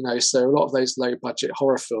 So a lot of those low budget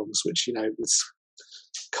horror films, which would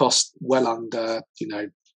cost well under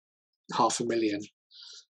 $500,000,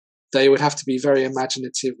 they would have to be very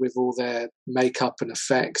imaginative with all their makeup and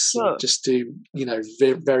effects, and just do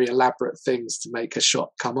very, very elaborate things to make a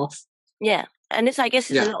shot come off. Yeah, and I guess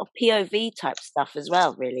it's a lot of POV type stuff as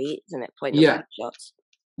well, really, isn't it? Point of view shots.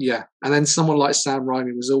 Yeah, and then someone like Sam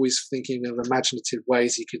Raimi was always thinking of imaginative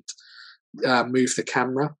ways he could move the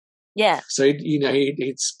camera. Yeah. So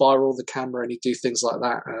he'd spiral the camera and he'd do things like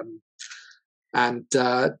that, and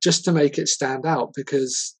just to make it stand out,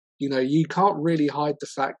 because you can't really hide the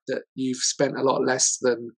fact that you've spent a lot less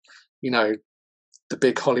than the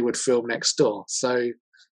big Hollywood film next door. So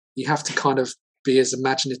you have to kind of be as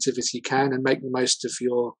imaginative as you can and make the most of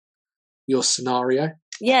your scenario.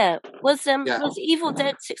 Yeah. Was Evil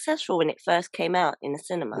Dead successful when it first came out in the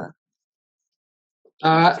cinema?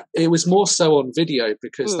 It was more so on video,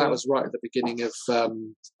 because that was right at the beginning of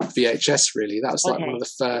VHS, really. That was like one of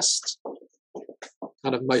the first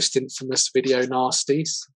kind of most infamous video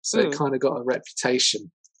nasties. So it kind of got a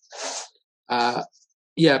reputation. But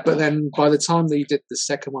then by the time they did the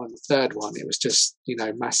second one and the third one, it was just,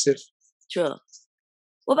 massive. Sure.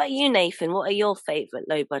 What about you, Nathan? What are your favourite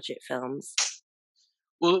low-budget films?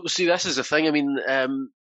 Well, see, this is the thing. I mean,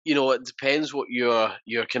 it depends what your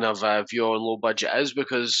kind of view on low budget is,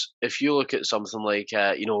 because if you look at something like,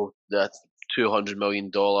 the $200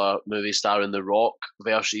 million movie starring The Rock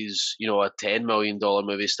versus, a $10 million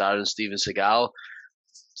movie starring Steven Seagal,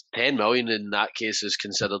 10 million in that case is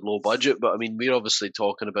considered low budget, but I mean, we're obviously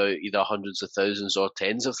talking about either hundreds of thousands or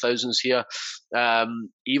tens of thousands here.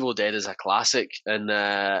 Evil Dead is a classic, and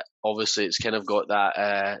obviously it's kind of got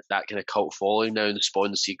that kind of cult following now, and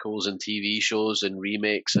spawned sequels and TV shows and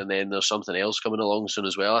remakes, and then there's something else coming along soon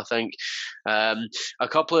as well, I think. A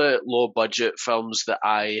couple of low budget films that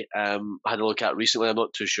I had a look at recently, I'm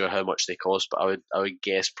not too sure how much they cost, but I would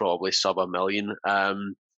guess probably sub $1 million,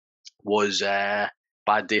 was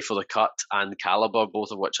Bad Day for the Cut and Caliber, both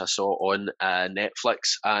of which I saw on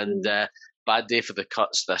Netflix. And Bad Day for the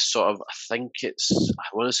Cut's this sort of, I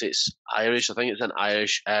want to say it's Irish. I think it's an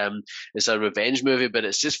Irish. It's a revenge movie, but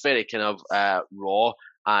it's just very kind of raw.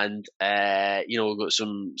 And got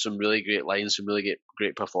some really great lines, some really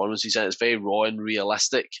great performances, and it's very raw and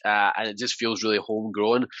realistic, and it just feels really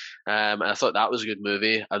homegrown. And I thought that was a good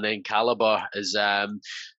movie. And then Caliber is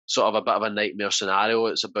sort of a bit of a nightmare scenario.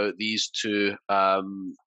 It's about these two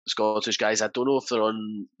Scottish guys. I don't know if they're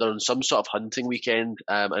on some sort of hunting weekend,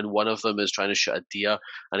 and one of them is trying to shoot a deer,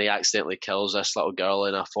 and he accidentally kills this little girl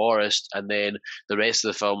in a forest. And then the rest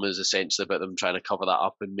of the film is essentially about them trying to cover that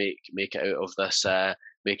up and make it out of this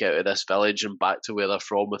village and back to where they're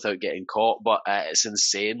from without getting caught. But it's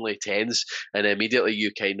insanely tense, and immediately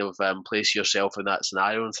you kind of place yourself in that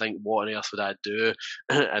scenario and think, what on earth would I do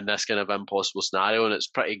in this kind of impossible scenario? And it's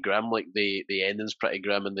pretty grim. Like the ending's pretty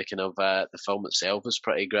grim, and the kind of the film itself is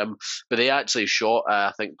pretty grim. But they actually shot,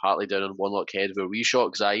 I think, partly down in One Lock Head where we shot,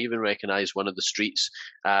 because I even recognised one of the streets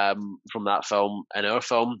from that film in our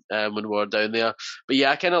film when we were down there. But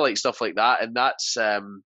yeah, I kind of like stuff like that, and that's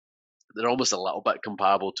they're almost a little bit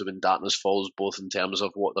comparable to When Darkness Falls, both in terms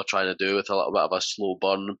of what they're trying to do with a little bit of a slow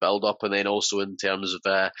burn build up, and then also in terms of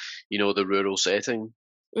the rural setting.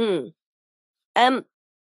 Do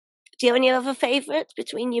you have any other favourites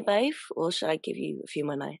between you both, or should I give you a few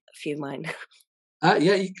mine?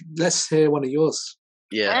 Let's hear one of yours.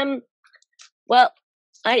 Yeah. Well,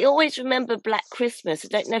 I always remember Black Christmas. I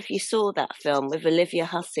don't know if you saw that film with Olivia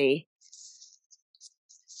Hussey.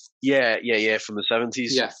 Yeah, from the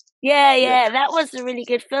 70s. Yeah, that was a really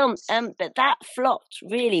good film. But that flopped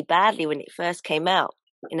really badly when it first came out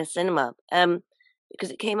in a cinema.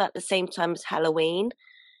 Because it came out at the same time as Halloween.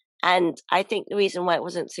 And I think the reason why it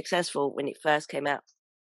wasn't successful when it first came out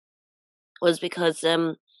was because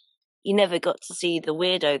you never got to see the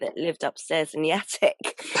weirdo that lived upstairs in the attic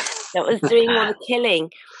that was doing all the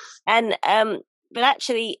killing. And but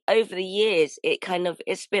actually over the years it's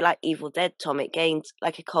a bit like Evil Dead, Tom. It gained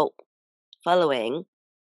like a cult following.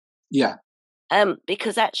 Yeah.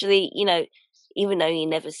 Because actually, even though you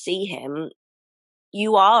never see him,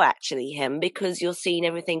 you are actually him, because you're seeing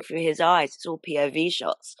everything through his eyes. It's all POV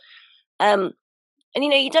shots. And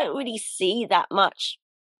you don't really see that much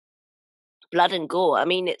blood and gore. I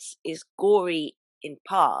mean, it's gory in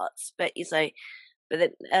parts, but it's a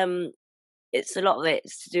lot of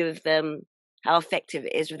it's to do with how effective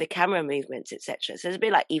it is with the camera movements, etc. So it's a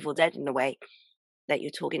bit like Evil Dead in the way that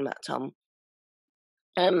you're talking about, Tom.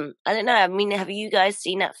 I don't know. I mean, have you guys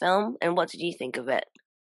seen that film, and what did you think of it?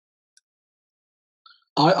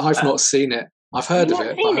 I've not seen it. I've heard of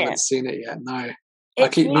it, but I haven't seen it yet. No, I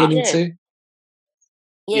keep meaning to.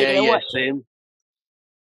 Yeah, same.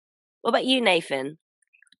 What about you, Nathan?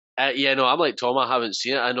 No, I'm like Tom. I haven't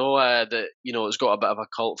seen it. I know that it's got a bit of a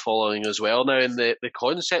cult following as well now, and the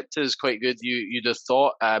concept is quite good. You'd have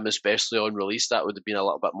thought, especially on release, that would have been a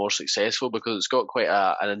little bit more successful because it's got quite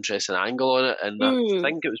an interesting angle on it, and I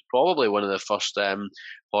think it was probably one of the first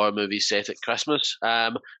horror movies set at Christmas.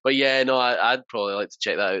 But yeah, no, I'd probably like to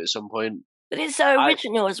check that out at some point. But it's so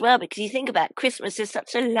original as well, because you think about Christmas is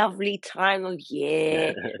such a lovely time of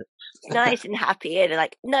year. It's nice and happy. And they're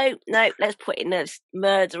like, no, let's put in a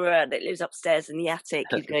murderer that lives upstairs in the attic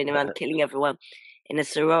who's going around killing everyone in a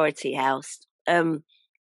sorority house.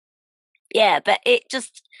 Yeah, but it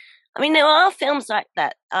just, I mean, there are films like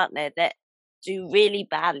that, aren't there, that do really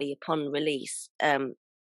badly upon release. And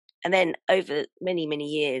then over many, many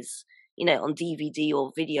years, on DVD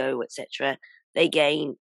or video, etc., they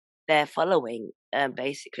gain their following,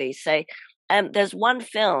 basically. So there's one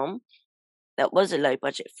film that was a low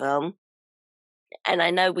budget film, and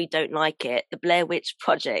I know we don't like it, the Blair Witch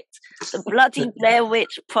Project. The bloody Blair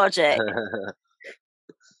Witch Project.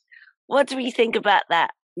 What do we think about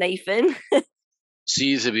that, Nathan?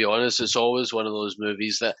 See, to be honest, it's always one of those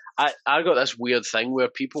movies that I got this weird thing where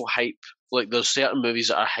people hype, like there's certain movies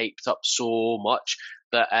that are hyped up so much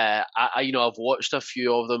that I've watched a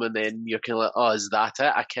few of them, and then you're kind of like, oh, is that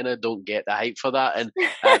it? I kind of don't get the hype for that, and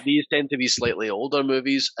these tend to be slightly older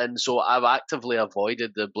movies, and so I've actively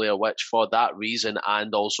avoided the Blair Witch for that reason,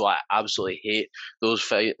 and also I absolutely hate those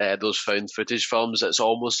found footage films. It's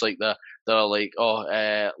almost like they're like,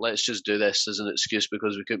 let's just do this as an excuse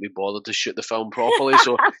because we couldn't be bothered to shoot the film properly.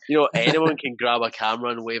 So anyone can grab a camera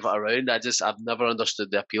and wave it around. I've never understood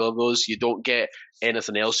the appeal of those. You don't get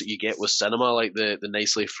anything else that you get with cinema, like the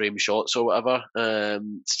nicely framed shots or whatever.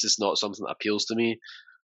 It's just not something that appeals to me.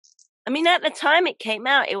 I mean, at the time it came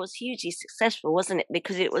out, it was hugely successful, wasn't it?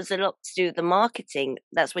 Because it was a lot to do with the marketing.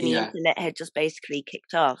 That's when the internet had just basically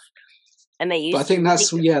kicked off. And they used. But I think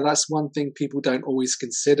that's one thing people don't always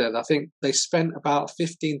consider. I think they spent about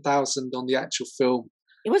 $15,000 on the actual film.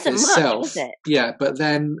 It wasn't itself. Much, was it? Yeah, but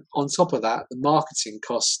then on top of that, the marketing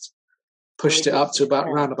cost pushed it up to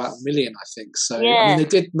around about $1 million, I think. So I mean,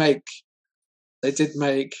 they did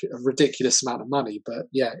make a ridiculous amount of money, but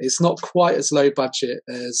yeah, it's not quite as low budget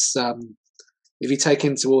as if you take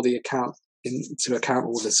into account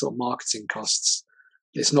all the sort of marketing costs.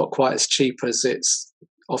 It's not quite as cheap as it's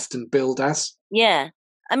often billed as. Yeah,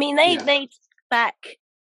 I mean they made back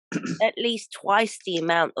at least twice the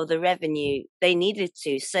amount of the revenue they needed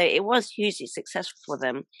to, so it was hugely successful for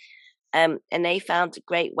them. And they found a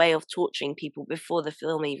great way of torturing people before the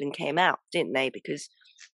film even came out, didn't they? Because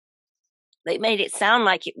they made it sound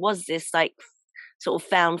like it was this like sort of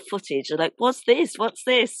found footage. They're like, what's this?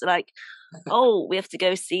 Like, oh, we have to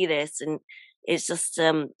go see this. And it's just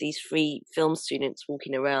these 3 film students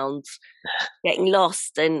walking around getting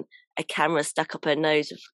lost, and a camera stuck up her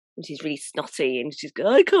nose, and she's really snotty, and she's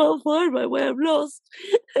going, I can't find my way, I'm lost.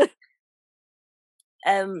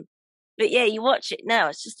 But yeah, you watch it now,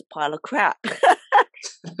 it's just a pile of crap.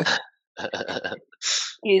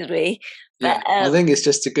 Excuse me. But, I think it's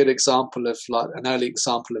just a good example of like an early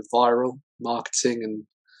example of viral marketing and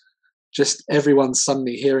just everyone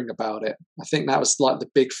suddenly hearing about it. I think that was like the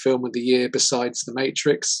big film of the year besides The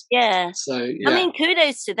Matrix. Yeah. So yeah. I mean,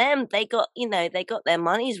 kudos to them. They got their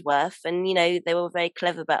money's worth, and they were very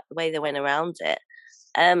clever about the way they went around it.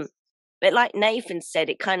 But like Nathan said,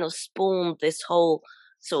 it kind of spawned this whole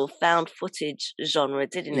sort of found footage genre,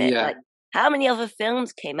 didn't it? Yeah. Like, how many other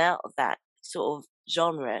films came out of that sort of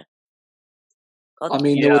genre? God. I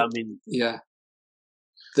mean,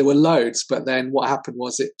 there were loads, but then what happened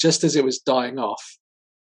was just as it was dying off,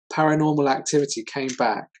 Paranormal Activity came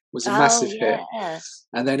back, was a massive hit,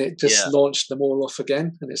 and then it just launched them all off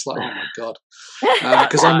again, and it's like, oh my god,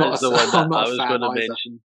 because I'm not a fan either.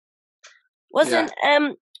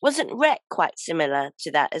 Wasn't Wreck quite similar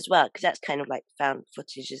to that as well? Because that's kind of like found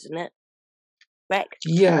footage, isn't it? Wreck?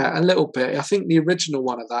 Yeah, a little bit. I think the original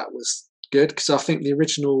one of that was good, because I think the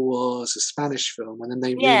original was a Spanish film, and then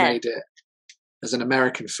they remade it as an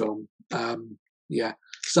American film.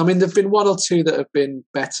 So I mean, there've been one or two that have been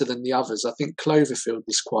better than the others. I think Cloverfield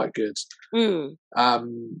was quite good.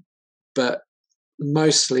 But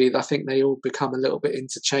mostly, I think they all become a little bit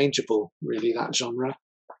interchangeable, really, that genre.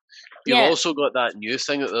 You've also got that new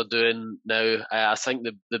thing that they're doing now. I think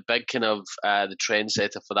the big kind of the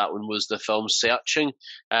trendsetter for that one was the film Searching,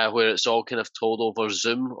 where it's all kind of told over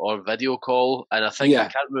Zoom or video call. And I think, I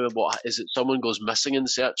can't remember what, is it someone goes missing in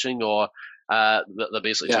Searching, or they're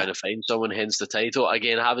basically trying to find someone, hence the title.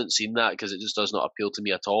 Again, I haven't seen that because it just does not appeal to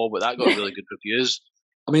me at all, but that got really good reviews.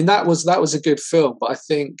 I mean, that was a good film, but I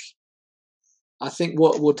think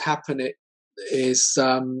what would happen is,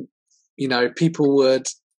 people would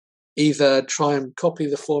either try and copy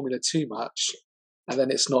the formula too much, and then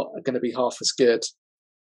it's not going to be half as good,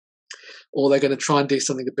 or they're going to try and do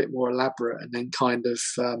something a bit more elaborate, and then kind of,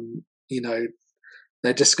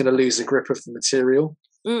 they're just going to lose a grip of the material.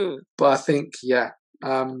 But I think,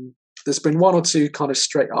 there's been one or two kind of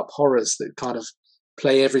straight up horrors that kind of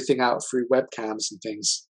play everything out through webcams and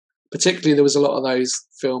things. Particularly, there was a lot of those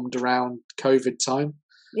filmed around COVID time.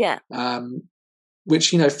 Yeah.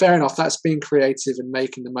 Which, fair enough, that's being creative and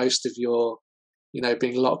making the most of your,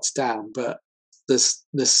 being locked down. But there's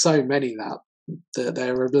so many that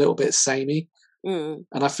they're a little bit samey. And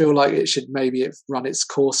I feel like it should maybe run its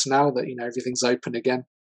course now that, everything's open again.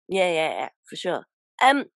 Yeah, for sure.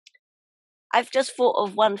 I've just thought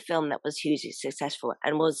of one film that was hugely successful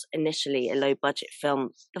and was initially a low budget film,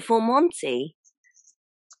 The Full Monty.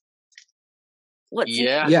 Was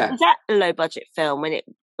that a low budget film when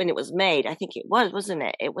it was made? I think it was, wasn't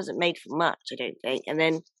it? It wasn't made for much, I don't think. And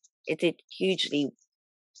then it did hugely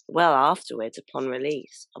well afterwards upon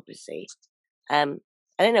release, obviously. I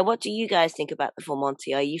don't know, what do you guys think about The Full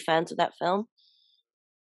Monty? Are you fans of that film?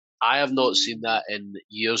 I have not seen that in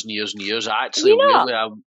years and years and years. I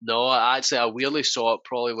weirdly saw it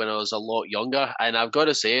probably when I was a lot younger, and I've got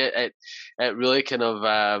to say it really kind of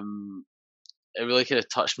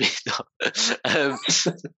touched me.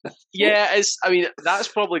 That's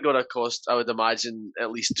probably going to cost, I would imagine,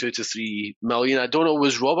 at least 2 to 3 million. I don't know,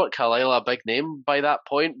 was Robert Carlyle a big name by that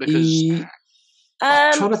point? Because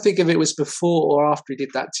I'm trying to think if it was before or after he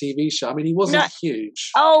did that TV show. I mean, he wasn't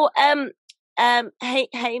huge.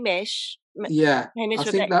 Hamish. Yeah, Hamish, I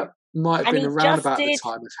think that might have been around about the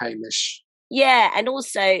time of Hamish. Yeah, and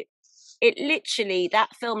also that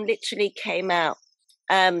film literally came out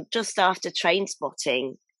just after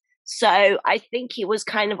Trainspotting. So I think he was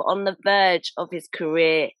kind of on the verge of his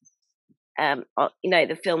career,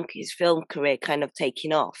 his film career kind of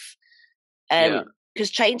taking off.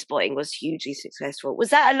 Because Trainspotting was hugely successful.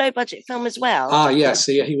 Was that a low budget film as well? Yeah,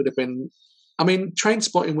 so he would have been. I mean,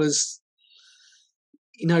 Trainspotting was,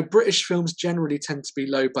 British films generally tend to be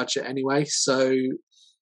low budget anyway. So,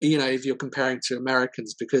 if you're comparing to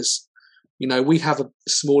Americans, because, we have a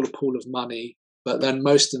smaller pool of money, but then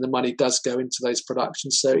most of the money does go into those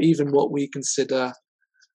productions. So even what we consider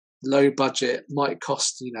low budget might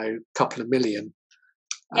cost, a couple of million.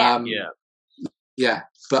 Yeah.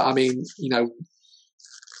 But I mean,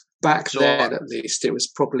 back then at least, it was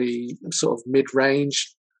probably sort of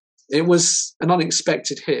mid-range. It was an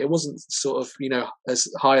unexpected hit. It wasn't sort of, as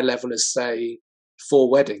high a level as, say, Four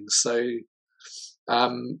Weddings. So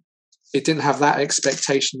it didn't have that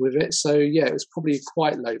expectation with it. So, it was probably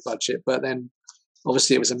quite low budget. But then,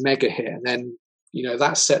 obviously, it was a mega hit. And then,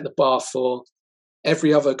 that set the bar for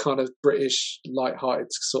every other kind of British light-hearted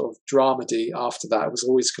sort of dramedy after that. It was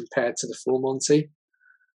always compared to The Full Monty.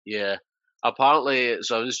 Yeah. Apparently,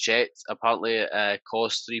 so I was checked. Apparently, it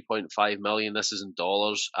cost 3.5 million. This is in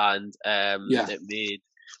dollars, and it made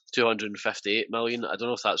 258 million. I don't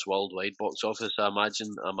know if that's worldwide box office. I imagine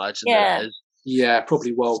that it is. Yeah,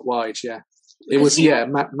 probably worldwide. Yeah, it was.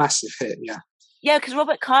 Massive hit. Yeah. Yeah, because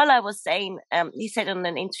Robert Carlyle was saying, he said on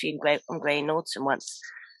an interview on Grey Norton once,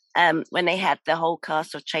 when they had the whole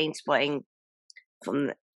cast of Trainspotting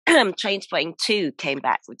from Trainspotting 2 came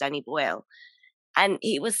back with Danny Boyle. And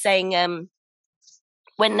he was saying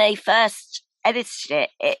when they first edited it,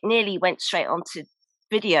 it nearly went straight onto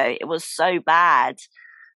video. It was so bad.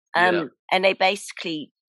 And they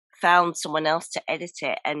basically found someone else to edit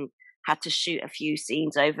it and had to shoot a few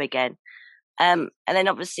scenes over again. And then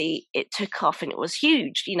obviously it took off and it was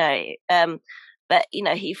huge, but,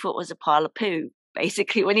 he thought it was a pile of poo,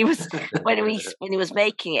 basically, when he was when he was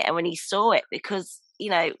making it and when he saw it, because,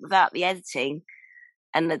 without the editing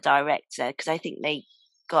and the director, because I think they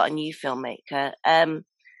got a new filmmaker,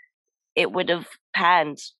 it would have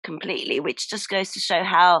panned completely, which just goes to show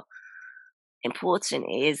how important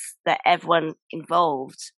it is that everyone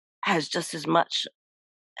involved has just as much,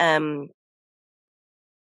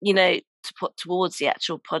 to put towards the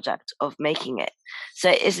actual project of making it.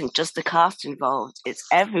 So it isn't just the cast involved, it's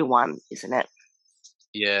everyone, isn't it?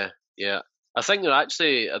 Yeah. I think are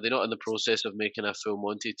they not in the process of making a full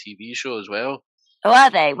Monty TV show as well? Oh,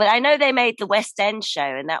 are they? Well, I know they made the West End show,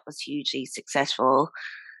 and that was hugely successful.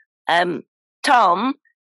 Tom, yeah.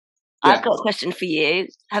 I've got a question for you.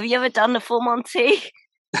 Have you ever done the full Monty?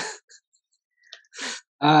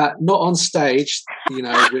 Not on stage,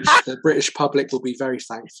 which the British public will be very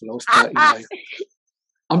thankful of. But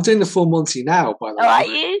I'm doing the full Monty now. By the way, are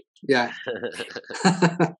you? Yeah.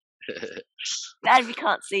 Glad we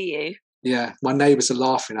can't see you. Yeah, my neighbours are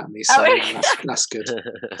laughing at me, so that's good.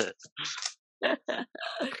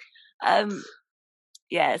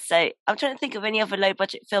 Yeah, so I'm trying to think of any other low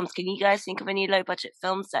budget films. Can you guys think of any low budget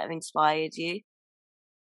films that have inspired you?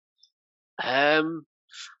 I'm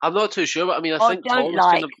not too sure, but I mean, I think don't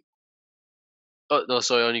like. Oh no,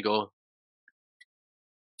 sorry, on you go.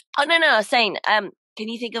 Oh no, I was saying, can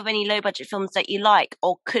you think of any low budget films that you like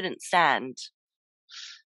or couldn't stand?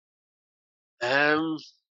 I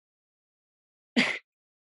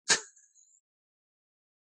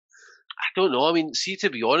don't know. I mean, see, to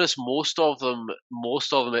be honest, most of them,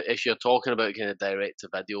 if you're talking about kind of direct to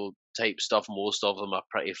video type stuff, most of them are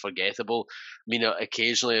pretty forgettable. I mean,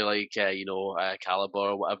 occasionally, like Caliber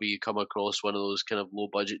or whatever, you come across one of those kind of low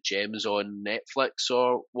budget gems on Netflix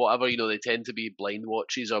or whatever. They tend to be blind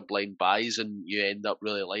watches or blind buys, and you end up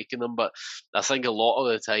really liking them. But I think a lot of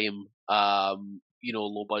the time,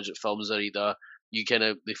 low budget films are either they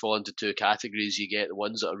fall into two categories. You get the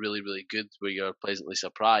ones that are really, really good, where you're pleasantly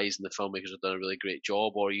surprised and the filmmakers have done a really great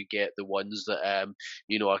job, or you get the ones that are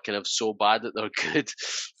kind of so bad that they're good.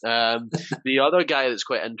 The other guy that's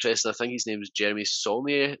quite interesting, I think his name is Jeremy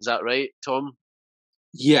Saulnier. Is that right, Tom?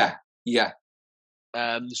 Yeah.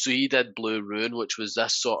 So he did Blue Ruin, which was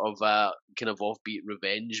this sort of kind of offbeat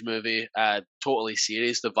revenge movie, totally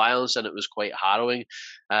serious. The violence in it was quite harrowing,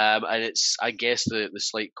 and it's, I guess, the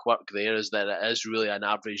slight quirk there is that it is really an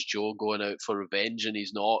average Joe going out for revenge, and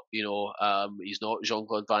he's not, he's not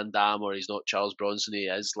Jean-Claude Van Damme or he's not Charles Bronson. He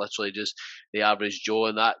is literally just the average Joe,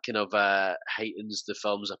 and that kind of heightens the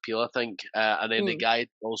film's appeal, I think. And then the guy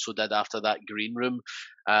also did after that Green Room,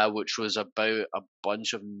 which was about a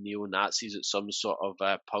bunch of neo-Nazis at some sort of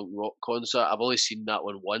punk rock concert. I've only seen that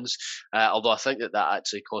one once, although I think that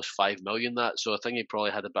actually cost $5 million. So I think he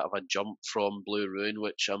probably had a bit of a jump from Blue Ruin,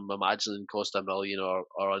 which I'm imagining cost $1 million or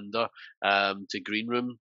under, to Green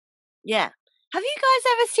Room. Yeah. Have you guys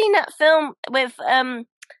ever seen that film with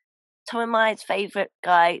Tom and my favourite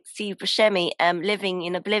guy, Steve Buscemi, Living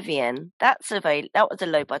in Oblivion? That was a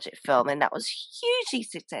low budget film, and that was hugely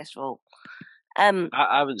successful. I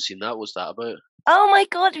haven't seen that. What's that about? Oh my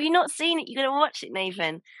god, have you not seen it? You're going to watch it,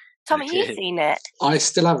 Nathan. Tom, have you seen it? I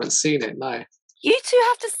still haven't seen it, no. You two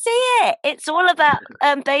have to see it. It's all about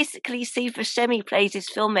basically Steve Buscemi plays his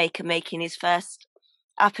filmmaker making his first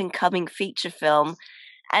up and coming feature film.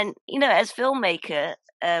 And, as filmmakers,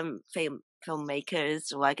 well,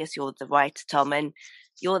 I guess you're the writer, Tom, and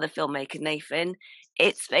you're the filmmaker, Nathan.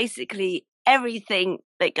 It's basically everything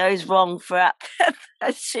that goes wrong throughout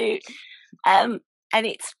a shoot. And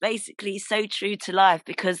it's basically so true to life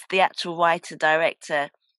because the actual writer-director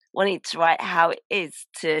wanted to write how it is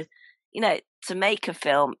to make a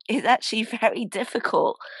film is actually very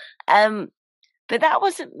difficult. But that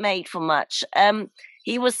wasn't made for much.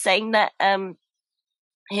 He was saying that him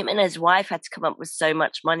and his wife had to come up with so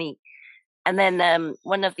much money. And then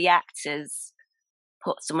one of the actors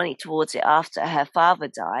put some money towards it after her father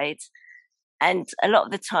died. And a lot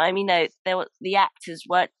of the time, the actors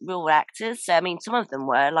weren't real actors. So, I mean, some of them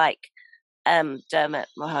were like Dermot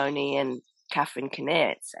Mulroney and Catherine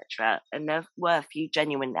Kinnear, etc. And there were a few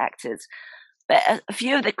genuine actors. But a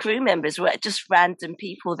few of the crew members were just random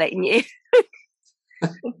people they knew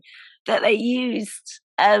that they used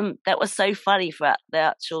that was so funny for the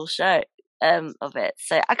actual show of it.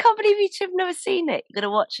 So I can't believe you two have never seen it. You're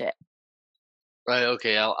going to watch it. Right,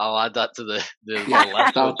 okay, I'll add that to the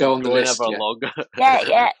list. I'll go on the list.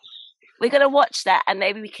 Yeah. We're going to watch that and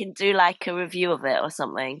maybe we can do like a review of it or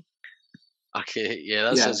something. Okay, yeah,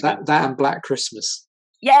 that sounds good. That and Black Christmas.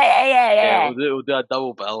 Yeah. We'll do a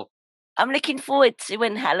double bill. I'm looking forward to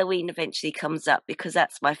when Halloween eventually comes up because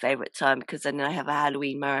that's my favourite time because then I have a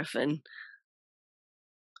Halloween marathon.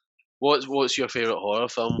 What's your favourite horror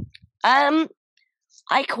film? I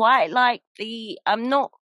quite like I'm not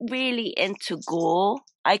really into gore.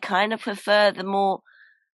 I kind of prefer the more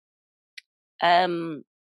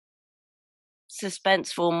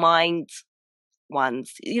suspenseful mind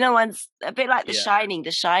ones. Ones a bit like The Shining.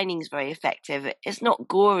 The Shining's very effective. It's not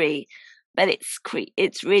gory, but it's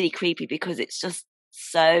really creepy because it's just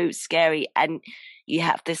so scary and you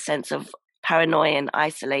have this sense of paranoia and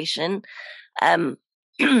isolation.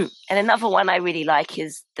 and another one I really like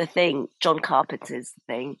is The Thing, John Carpenter's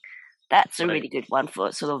The Thing. That's a really good one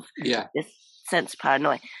for sort of this sense of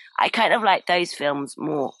paranoia. I kind of like those films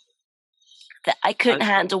more. That I couldn't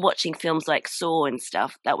handle watching films like Saw and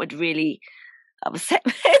stuff. That would really upset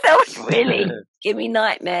me. That would really give me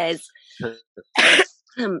nightmares.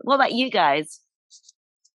 What about you guys?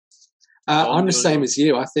 I'm the same as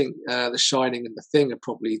you. I think The Shining and The Thing are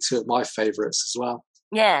probably two of my favourites as well.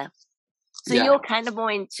 Yeah. So you're kind of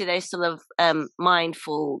more into those sort of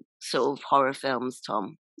mindful sort of horror films,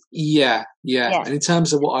 Tom? Yeah. And in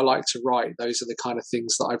terms of what I like to write, those are the kind of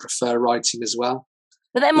things that I prefer writing as well.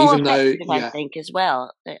 But they're more effective, I think, as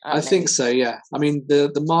well. I think so, yeah. I mean,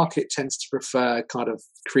 the market tends to prefer kind of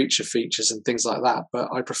creature features and things like that, but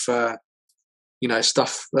I prefer,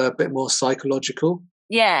 stuff a bit more psychological.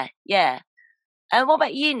 Yeah. And what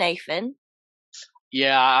about you, Nathan?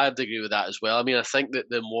 Yeah, I'd agree with that as well. I mean, I think that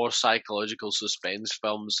the more psychological suspense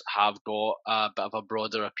films have got a bit of a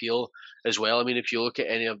broader appeal as well. I mean, if you look at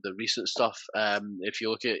any of the recent stuff, if you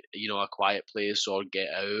look at, A Quiet Place or Get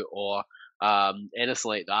Out or anything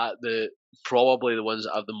like that, probably the ones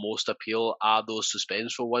that have the most appeal are those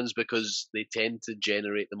suspenseful ones because they tend to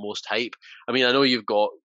generate the most hype. I mean, I know you've got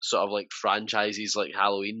sort of like franchises like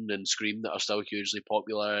Halloween and Scream that are still hugely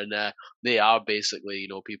popular, and they are basically,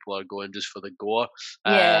 people are going just for the gore.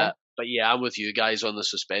 But yeah, I'm with you guys on the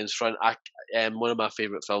suspense front. One of my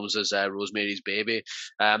favourite films is Rosemary's Baby,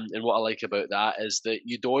 and what I like about that is that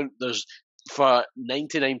for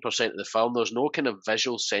 99% of the film, there's no kind of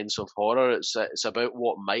visual sense of horror. It's about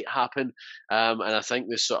what might happen, and I think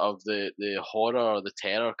the sort of the horror or the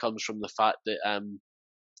terror comes from the fact that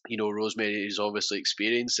Rosemary is obviously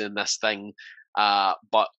experiencing this thing,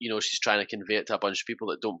 but she's trying to convey it to a bunch of people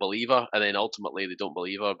that don't believe her, and then ultimately they don't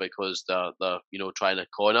believe her because they're trying to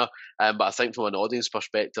con her. But I think from an audience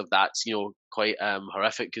perspective, that's quite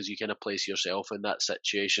horrific because you kind of place yourself in that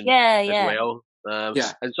situation as well.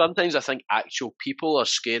 And sometimes I think actual people are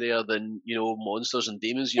scarier than monsters and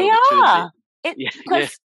demons. They are.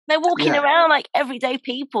 Because they're walking around like everyday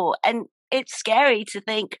people, and it's scary to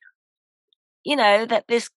think, that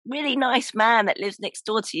this really nice man that lives next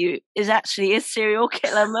door to you is actually a serial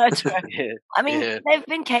killer murderer. I mean, there've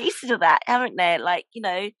been cases of that, haven't there? Like,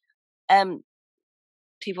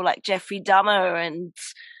 people like Jeffrey Dahmer and,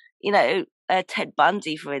 Ted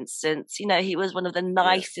Bundy, for instance. He was one of the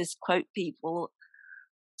nicest quote people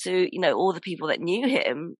to, all the people that knew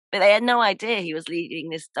him, but they had no idea he was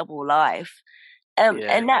leading this double life.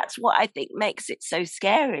 And that's what I think makes it so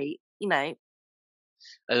scary, And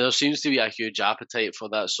there seems to be a huge appetite for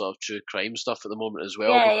that sort of true crime stuff at the moment as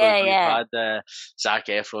well. We've had Zac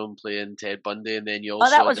Efron playing Ted Bundy, and then you also... Oh,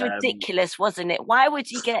 that was ridiculous, wasn't it? Why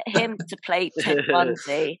would you get him to play Ted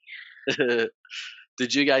Bundy?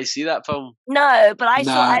 Did you guys see that film? No, but I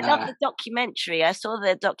love the documentary. I saw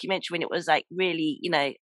the documentary when it was like really,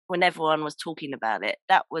 when everyone was talking about it.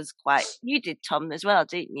 That was quite... You did, Tom, as well,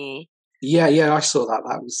 didn't you? Yeah, I saw that.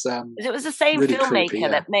 That was... it was the same really filmmaker creepy,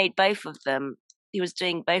 that made both of them. He was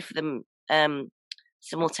doing both of them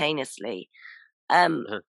simultaneously.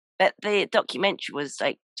 But the documentary was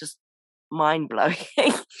like just mind blowing.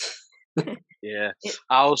 Yeah,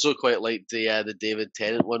 I also quite liked the David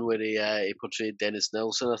Tennant one where he portrayed Dennis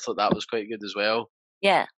Nilsson. I thought that was quite good as well.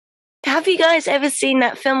 Yeah. Have you guys ever seen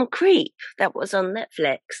that film Creep that was on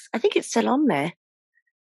Netflix? I think it's still on there.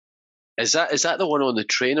 Is that the one on the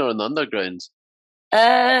train or on the underground?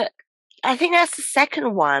 I think that's the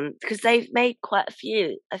second one because they've made quite a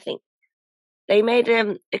few. I think they made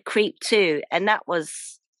a Creep 2, and that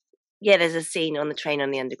was there's a scene on the train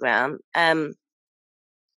on the underground. Come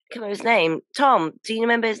on, his name Tom. Do you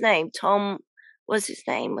remember his name? Tom. What's his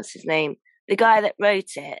name? The guy that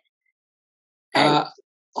wrote it.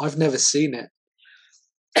 I've never seen it.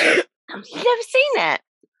 You've never seen it?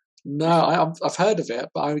 No, I've heard of it,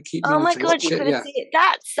 but I keep. Oh my god, you couldn't see it.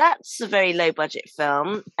 That's a very low budget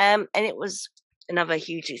film, and it was another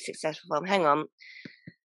hugely successful film. Hang on,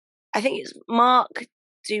 I think it's Mark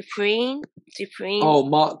Dupree. Oh,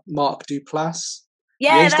 Mark Duplass.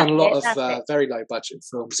 Yeah, he's done a lot of very low budget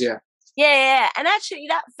films. Yeah, and actually,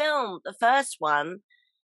 that film, the first one,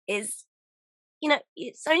 is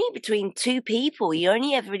it's only between two people. You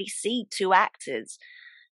only ever really see two actors,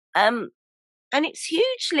 and it's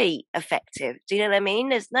hugely effective. Do you know what I mean?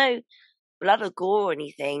 There's no blood or gore or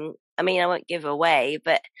anything. I mean, I won't give away,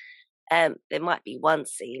 but there might be one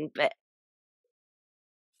scene, but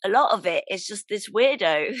a lot of it is just this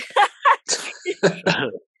weirdo.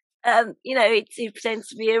 He pretends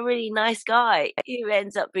to be a really nice guy who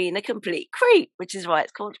ends up being a complete creep, which is why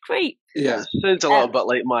it's called Creep. Yeah. Sounds a little bit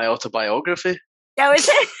like my autobiography. Oh, is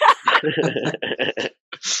it?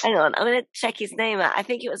 Hang on, I'm going to check his name out. I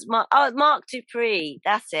think it was Mark Dupree.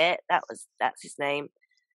 That's it. That's his name.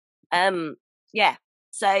 Yeah.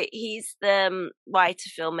 So he's the writer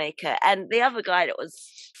filmmaker, and the other guy that was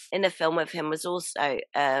in the film with him was also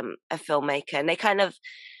a filmmaker, and they kind of,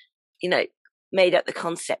 made up the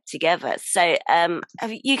concept together. So,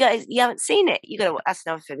 have you guys? You haven't seen it? That's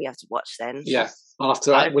another film you have to watch then. Yeah, we'll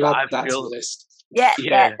add that to the list.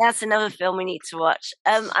 Yeah, that's another film we need to watch.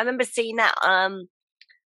 I remember seeing that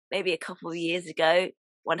maybe a couple of years ago,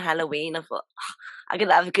 one Halloween. I thought, I'm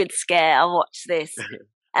gonna have a good scare. I'll watch this.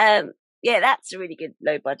 Yeah, that's a really good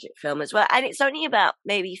low budget film as well, and it's only about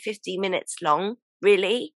maybe 50 minutes long.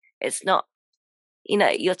 Really, it's not,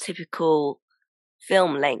 your typical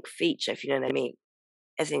film length feature, if you know what I mean,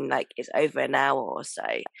 as in like it's over an hour or so.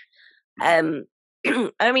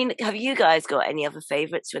 I mean, have you guys got any other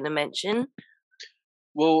favourites you want to mention?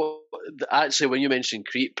 Well, actually, when you mentioned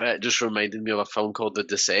Creep, it just reminded me of a film called The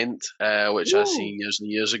Descent, which I seen years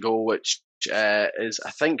and years ago, which is,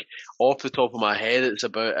 I think, off the top of my head, it's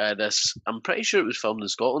about this. I'm pretty sure it was filmed in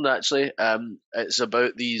Scotland, actually. It's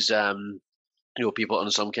about these people on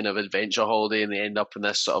some kind of adventure holiday, and they end up in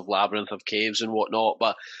this sort of labyrinth of caves and whatnot.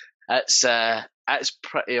 But it's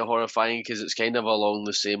pretty horrifying because it's kind of along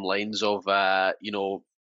the same lines of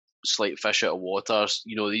slight fish out of water.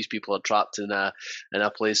 These people are trapped in a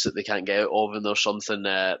place that they can't get out of, and there's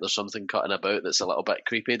something cutting about that's a little bit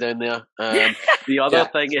creepy down there. The other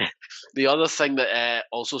thing that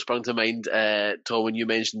also sprung to mind, Tom, when you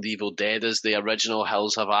mentioned Evil Dead, is the original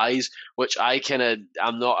Hills Have Eyes, which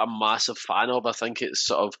I'm not a massive fan of. I think it's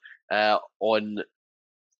sort of on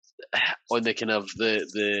the kind of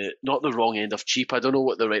the not the wrong end of cheap. I don't know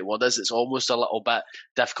what the right word is. It's almost a little bit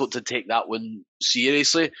difficult to take that one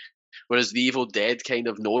seriously. Whereas the Evil Dead kind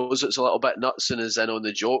of knows it's a little bit nuts and is in on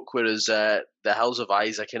the joke. Whereas the Hills of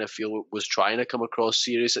Eyes, I kind of feel was trying to come across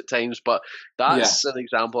serious at times. But that's an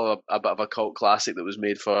example of a bit of a cult classic that was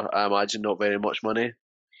made for, I imagine, not very much money.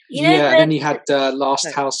 And then you had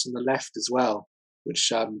Last House on the Left as well,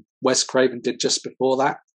 which Wes Craven did just before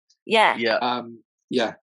that. Yeah.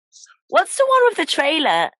 Yeah. What's the one with the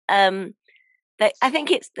trailer? I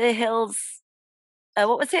think it's The Hills.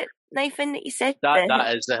 What was it, Nathan, that you said?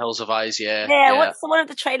 That is The Hills of Eyes, yeah. Yeah, what's the one of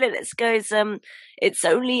the trailer that goes, it's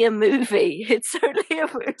only a movie. It's only a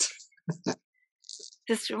movie.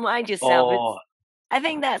 Just remind yourself. Oh. I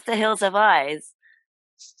think that's The Hills of Eyes.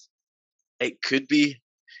 It could be.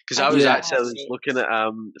 Because I was looking at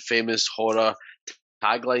famous horror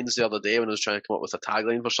taglines the other day when I was trying to come up with a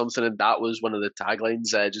tagline for something, and that was one of the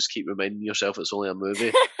taglines. Just keep reminding yourself it's only a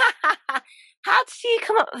movie. How did you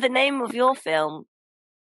come up with the name of your film?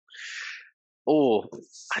 Oh,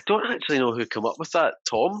 I don't actually know who came up with that.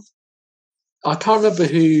 Tom? I can't remember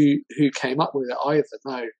who came up with it either.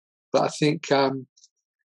 No, but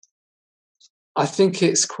I think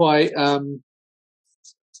it's quite an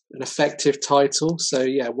effective title. So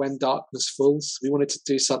yeah, When Darkness Falls. We wanted to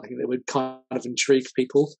do something that would kind of intrigue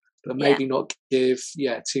people, but maybe not give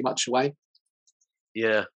too much away.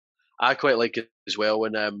 Yeah, I quite like it as well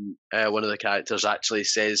when one of the characters actually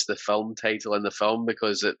says the film title in the film,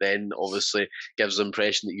 because it then obviously gives the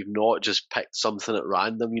impression that you've not just picked something at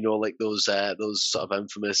random, like those sort of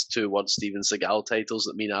infamous 2-word Steven Seagal titles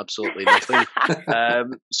that mean absolutely nothing.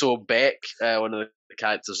 So Beck, one of the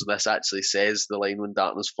characters of this, actually says the line "When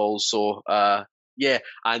Darkness Falls." So yeah,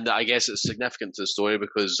 and I guess it's significant to the story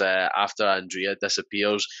because after Andrea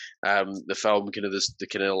disappears, the film the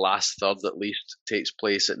kind of last third at least takes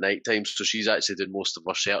place at night time. So she's actually doing most of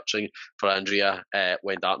her searching for Andrea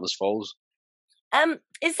when Darkness falls.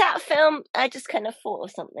 Is that film? I just kind of thought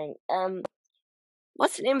of something.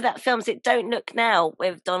 What's the name of that film? Is it Don't Look Now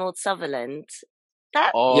with Donald Sutherland?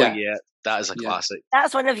 Yeah, that is a classic.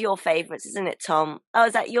 That's one of your favourites, isn't it, Tom? Oh,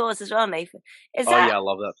 is that yours as well, Nathan? Yeah, I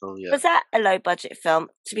love that film. Yeah. Was that a low budget film?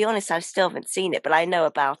 To be honest, I still haven't seen it, but I know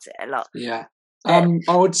about it a lot. Yeah. I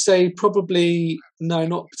would say probably no,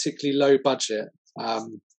 not particularly low budget.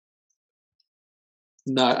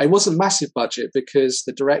 No, it wasn't massive budget because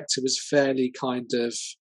the director was fairly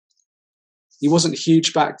he wasn't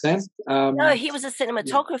huge back then. No, he was a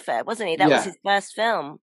cinematographer, wasn't he? That was his first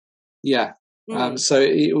film. Yeah. So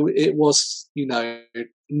it was,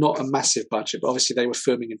 not a massive budget, but obviously they were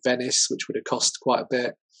filming in Venice, which would have cost quite a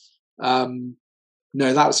bit.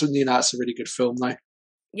 No, that's a really good film, though.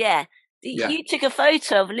 Yeah. You took a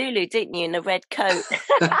photo of Lulu, didn't you, in a red coat?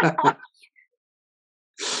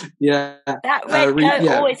 Yeah. That red coat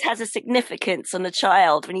always has a significance on a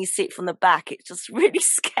child. When you see it from the back, it's just really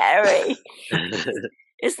scary.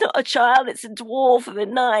 It's not a child, it's a dwarf with a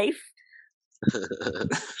knife.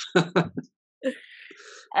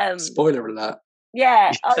 Spoiler alert.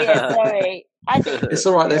 Yeah. Oh yeah. Sorry. I think it's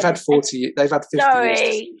all right. They've had 40. They've had 50 years to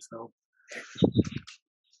see the film.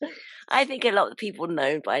 I think a lot of people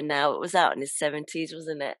know by now. It was out in his 70s,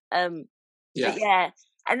 wasn't it? Yeah. But yeah.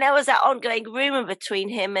 And there was that ongoing rumor between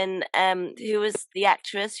him and who was the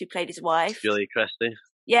actress who played his wife? Julie Christie.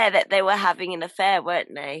 Yeah, that they were having an affair,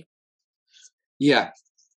 weren't they? Yeah.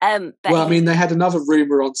 Well, I mean, they had another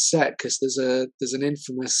rumor on set because there's an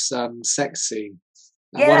infamous sex scene.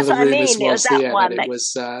 And one of the rumors was that it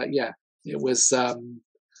was it was.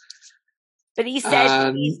 But he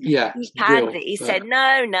said he panned real, it. He said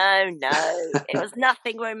no. It was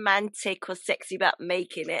nothing romantic or sexy about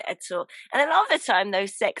making it at all. And a lot of the time,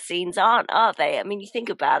 those sex scenes aren't, are they? I mean, you think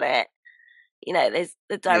about it. You know, there's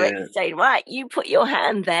the director saying, "Right, you put your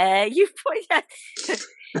hand there. You put your."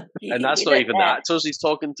 And that's not even the actors he's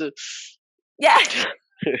talking to. Yeah.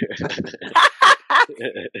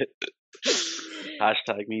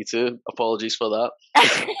 Hashtag me too. Apologies for that.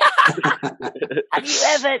 Have you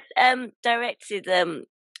ever directed a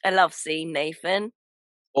love scene, Nathan?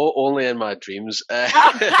 Oh, only in my dreams.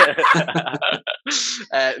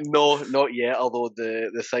 No, not yet. Although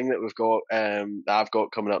the thing that we've got, that I've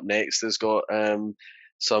got coming up next, has got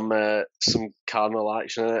some carnal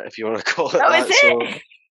action in it, if you want to call it that. Is it? So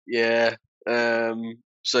yeah.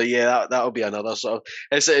 So yeah, that'll be another sort of.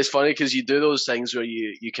 It's funny because you do those things where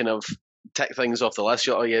you kind of tick things off the list.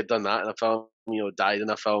 You're, oh yeah, done that in a film. You know, died in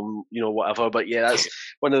a film. You know, whatever. But yeah, that's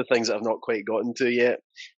one of the things that I've not quite gotten to yet.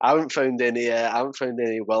 I haven't found any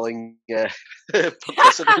willing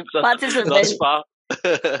participants thus far.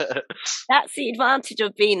 That's the advantage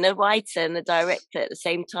of being the writer and the director at the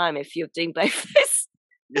same time. If you're doing both this,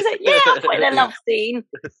 it's like, yeah, I'll put in a love scene,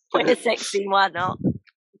 put in a sex scene. Why not?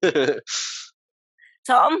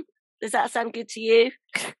 Tom, does that sound good to you?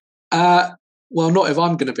 Well, not if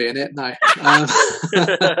I'm going to be in it, no.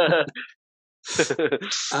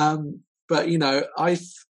 But you know,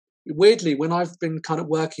 weirdly, when I've been kind of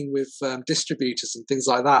working with distributors and things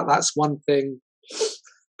like that, that's one thing,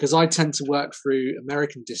 because I tend to work through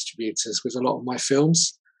American distributors with a lot of my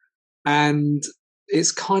films, and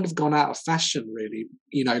it's kind of gone out of fashion, really.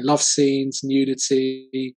 You know, love scenes,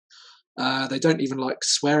 nudity. They don't even like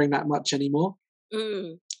swearing that much anymore.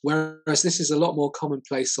 Whereas this is a lot more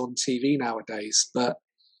commonplace on TV nowadays. But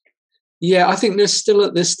yeah, I think there's still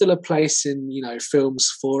a place in, you know,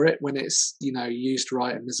 films for it when it's, you know, used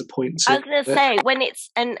right and there's a point to it. I was going to say, when it's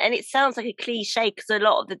and it sounds like a cliche because a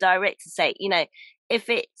lot of the directors say, you know, if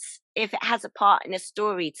it has a part in a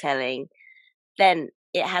storytelling, then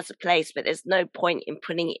it has a place, but there's no point in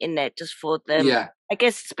putting it in there just for them. Yeah. I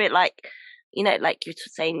guess it's a bit like, you know, like you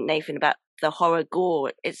were saying, Nathan, about the horror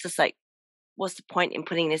gore. It's just like, what's the point in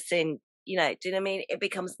putting this in? You know, do you know what I mean? It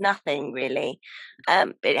becomes nothing really.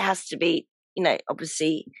 But it has to be, you know,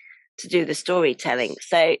 obviously to do the storytelling.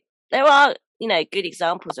 So there are, you know, good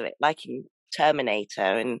examples of it, like in Terminator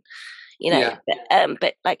and, you know,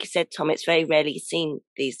 but like you said, Tom, it's very rarely seen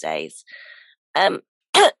these days.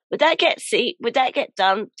 Would that get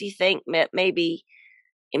done, do you think, maybe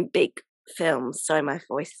in big films? Sorry, my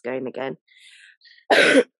voice is going again.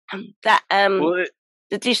 That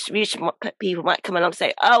the distribution people might come along and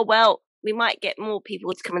say, oh, well, we might get more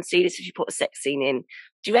people to come and see this if you put a sex scene in.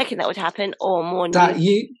 Do you reckon that would happen, or more? That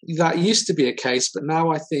used to be a case, but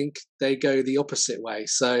now I think they go the opposite way.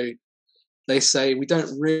 So they say, we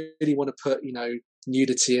don't really want to put, you know,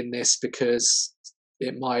 nudity in this because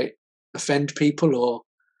it might offend people, or,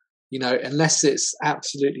 you know, unless it's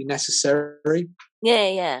absolutely necessary.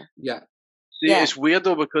 Yeah. See, it's weird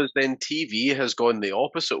though, because then TV has gone the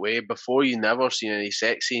opposite way. Before, you never seen any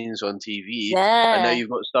sex scenes on TV, and now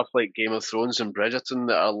you've got stuff like Game of Thrones and Bridgerton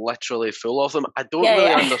that are literally full of them. I don't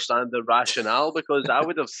really understand the rationale, because I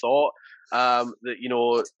would have thought that, you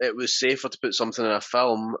know, it was safer to put something in a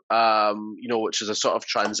film, you know, which is a sort of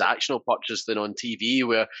transactional purchase, than on TV,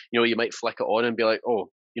 where, you know, you might flick it on and be like,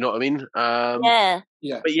 oh, you know what I mean?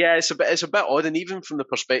 But yeah, it's a bit odd, and even from the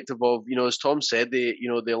perspective of, you know, as Tom said, they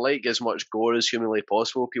like as much gore as humanly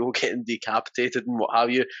possible, people getting decapitated and what have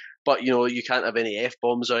you. But, you know, you can't have any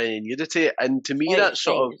F-bombs or any nudity, and to me that's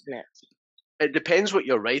sort of, it depends what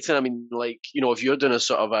you're writing. I mean, like, you know, if you're doing a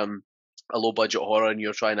sort of a low budget horror and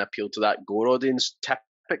you're trying to appeal to that gore audience,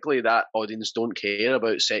 typically that audience don't care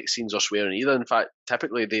about sex scenes or swearing either. In fact,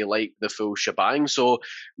 typically they like the full shebang. So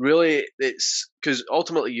really, it's because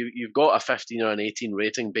ultimately you've got a 15 or an 18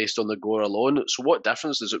 rating based on the gore alone. So what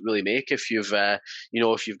difference does it really make if you've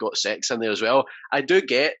if you've got sex in there as well? I do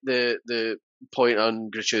get the point on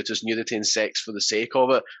gratuitous nudity and sex for the sake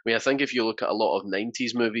of it. I mean, I think if you look at a lot of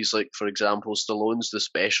 90s movies, like for example Stallone's The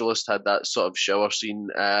Specialist had that sort of shower scene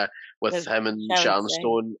with him and Sharon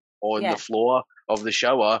Stone. on the floor of the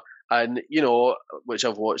shower. And, which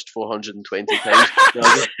I've watched 420 times.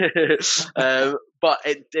 But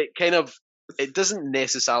it kind of, it doesn't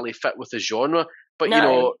necessarily fit with the genre. But,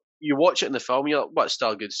 you watch it in the film, you're like, well, it's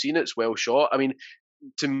still a good scene. It's well shot. I mean,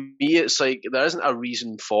 to me, it's like there isn't a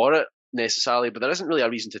reason for it necessarily, but there isn't really a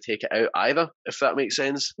reason to take it out either, if that makes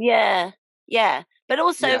sense. Yeah. But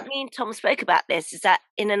also, me and Tom spoke about this, is that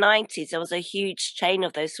in the 90s, there was a huge chain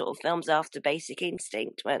of those sort of films after Basic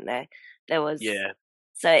Instinct, weren't there? There was. Yeah.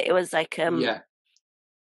 So it was like a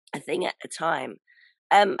thing at the time.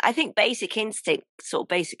 I think Basic Instinct sort of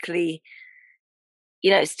basically,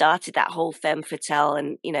 started that whole femme fatale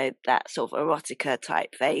and, that sort of erotica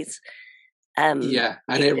type phase. And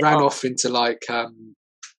it ran off into like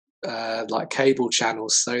cable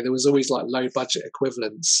channels. So there was always like low budget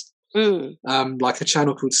equivalents, like a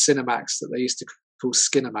channel called Cinemax that they used to call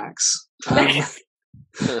Skinemax,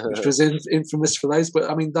 which was infamous for those. But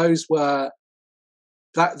I mean, those were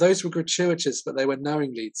gratuitous, but they were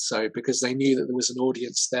knowingly so, because they knew that there was an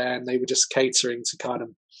audience there, and they were just catering to kind of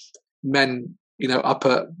men, up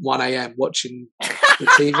at 1 a.m. watching the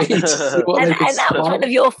TV. And that was one of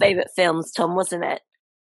your favourite films, Tom, wasn't it?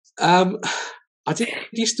 I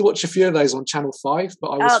used to watch a few of those on Channel 5, but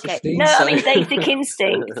I was 15. No, I mean Basic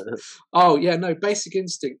Instinct. Basic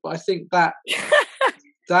Instinct. But I think that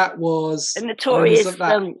was a notorious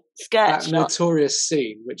that notorious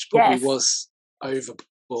scene, which probably was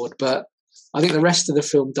overboard. But I think the rest of the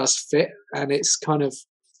film does fit, and it's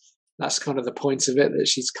that's kind of the point of it, that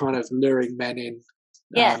she's kind of luring men in,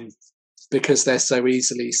 because they're so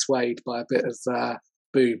easily swayed by a bit of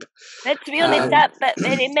boob. But to be honest, but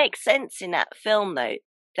then it makes sense in that film, though,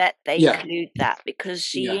 that they include that, because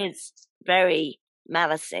she is very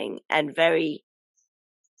malicing and very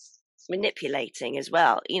manipulating as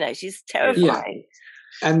well. She's terrifying.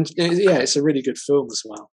 And it's a really good film as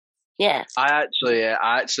well. Yeah. I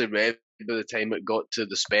actually read by the time it got to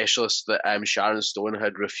the specialist that Sharon Stone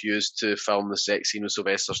had refused to film the sex scene with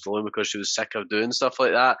Sylvester Stallone because she was sick of doing stuff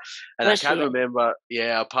like that. And I can't remember,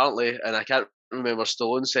 apparently, and I can't remember,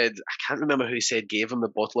 Stallone said, I can't remember who he said gave him the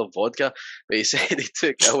bottle of vodka, but he said he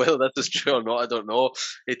took, whether this is true or not, I don't know,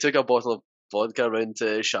 he took a bottle of vodka around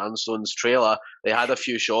to Sharon Stone's trailer. They had a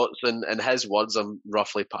few shots, and in his words, I'm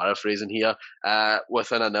roughly paraphrasing here,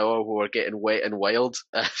 within an hour we were getting wet and wild.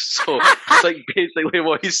 So it's like basically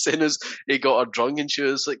what he's saying is he got her drunk and she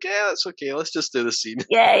was like, yeah, that's okay, let's just do the scene.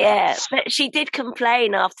 Yeah. But she did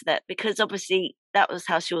complain after that, because obviously that was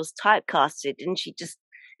how she was typecasted, and she just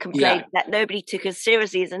complained that nobody took her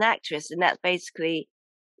seriously as an actress, and that's basically,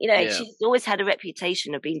 she's always had a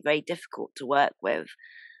reputation of being very difficult to work with.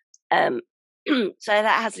 So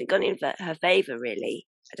that hasn't gone in her favour, really,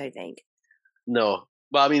 I don't think. No.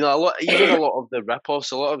 But I mean, a lot of the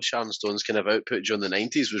rip-offs, a lot of Sharon Stone's kind of output during the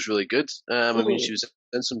 90s was really good. I mean, she was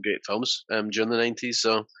in some great films during the 90s.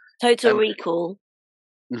 So Total Recall.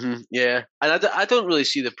 Yeah, and I don't really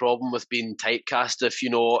see the problem with being typecast if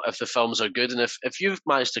the films are good, and if you've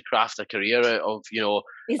managed to craft a career out of being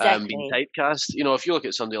typecast, if you look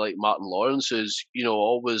at somebody like Martin Lawrence, who's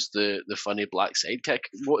always the funny black sidekick,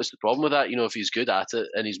 what is the problem with that? If he's good at it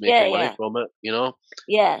and he's making money from it,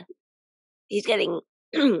 Yeah, he's getting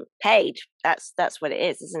paid. That's what it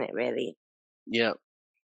is, isn't it? Really? Yeah.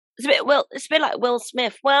 It's a bit like Will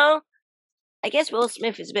Smith. Well, I guess Will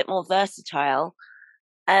Smith is a bit more versatile.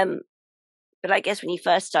 But I guess when he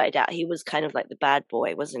first started out, he was kind of like the bad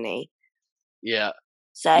boy, wasn't he? Yeah.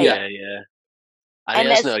 So yeah. And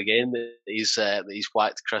he hasn't again. He's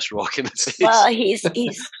whacked Chris Rock in the face. Well, he's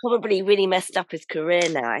probably really messed up his career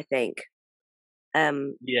now, I think.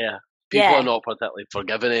 People are not particularly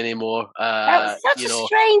forgiving anymore. That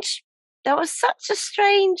was such a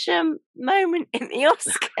strange moment in the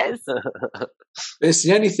Oscars. It's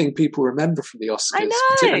the only thing people remember from the Oscars.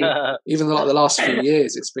 I know. Even like the last few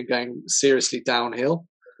years, it's been going seriously downhill.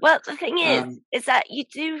 Well, the thing is that you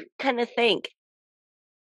do kind of think,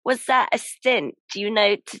 was that a stint? Do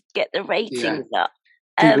to get the ratings up?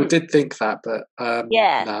 People did think that, but no,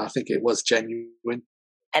 I think it was genuine.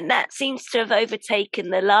 And that seems to have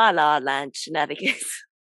overtaken the La La Land shenanigans.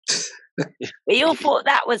 We all thought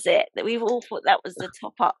that was it. That we all thought that was the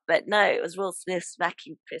top up, but no, it was Will Smith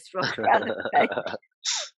smacking Chris Rock around the face.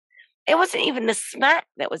 It wasn't even the smack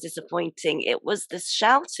that was disappointing. It was the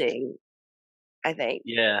shouting, I think.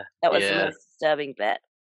 Yeah. That was the most disturbing bit.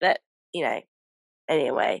 But,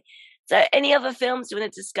 anyway. So any other films you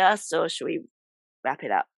want to discuss, or should we wrap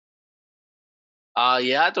it up? I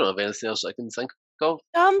don't have anything else I can think of.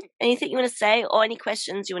 Anything you want to say, or any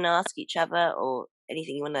questions you want to ask each other, or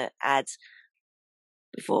anything you want to add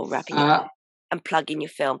before wrapping up? and plug in your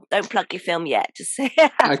film. Don't plug your film yet. Just say.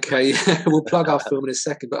 Okay, we'll plug our film in a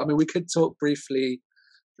second. But I mean, we could talk briefly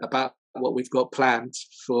about what we've got planned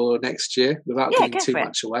for next year without giving too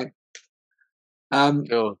much away.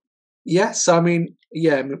 Cool. Yeah, so I mean,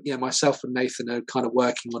 myself and Nathan are kind of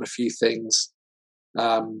working on a few things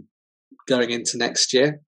going into next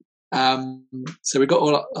year. So we've got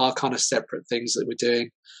all our kind of separate things that we're doing,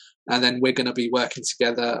 and then we're going to be working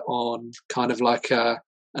together on kind of like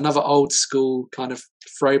another old school kind of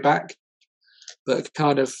throwback, but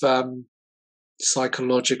kind of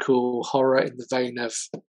psychological horror in the vein of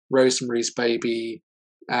Rosemary's Baby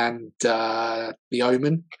and The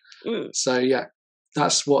Omen. So yeah,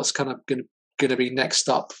 that's what's kind of going to be next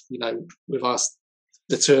up, with us,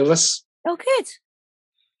 the two of us. Oh, good.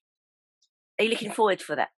 Are you looking forward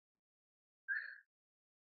for that?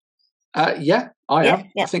 Yeah, I am.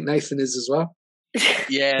 Yeah. I think Nathan is as well.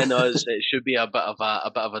 Yeah, no, it should be a bit of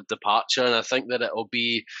a departure, and I think that it'll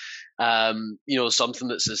be, something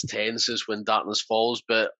that's as tense as When Darkness Falls,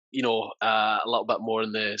 but a little bit more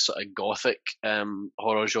in the sort of gothic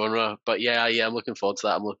horror genre. But yeah, I'm looking forward to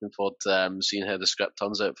that. I'm looking forward to seeing how the script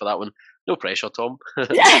turns out for that one. No pressure, Tom.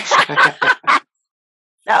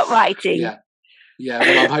 Not writing. Yeah,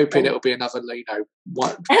 well, I'm hoping it'll be another,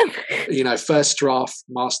 first draft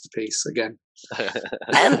masterpiece again.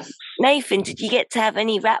 Nathan, did you get to have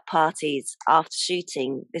any rap parties after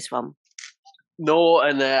shooting this one? No,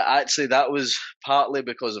 and actually that was partly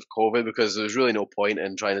because of COVID, because there was really no point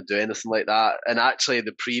in trying to do anything like that. And actually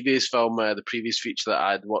the previous film, the previous feature that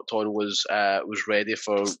I'd worked on was ready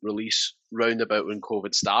for release round about when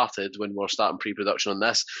COVID started, when we were starting pre-production on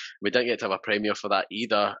this. We didn't get to have a premiere for that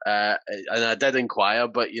either. And I did inquire,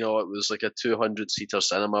 but, it was like a 200-seater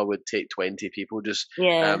cinema would take 20 people just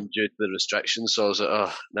due to the restrictions. So I was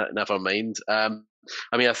like, never mind.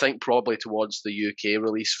 I mean, I think probably towards the UK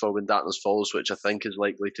release for When Darkness Falls, which I think is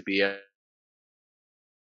likely to be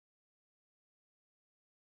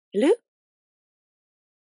Hello?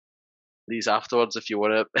 These afterwards, if you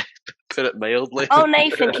want to put it mildly. Oh,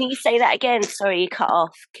 Nathan, can you say that again? Sorry, you cut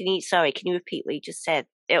off. Can you repeat what you just said?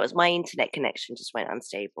 It was my internet connection just went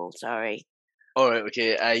unstable. Sorry. All right,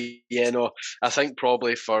 okay. I think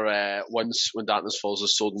probably for once When Darkness Falls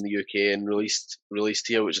is sold in the UK and released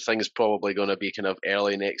here, which I think is probably going to be kind of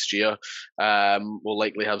early next year, we'll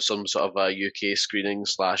likely have some sort of a UK screening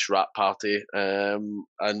 / rap party, and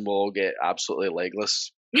we'll get absolutely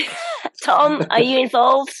legless. Tom, are you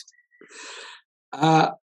involved?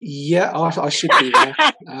 Yeah, I should be there.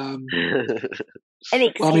 I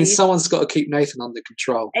mean, someone's got to keep Nathan under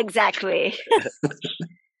control. Exactly.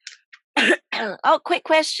 Oh, quick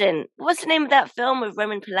question. What's the name of that film with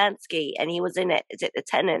Roman Polanski and he was in it? Is it The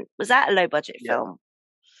Tenant? Was that a low budget film?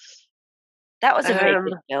 That was a very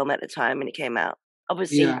good film at the time when it came out.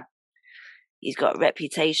 Obviously, he's got a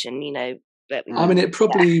reputation, But, I mean, it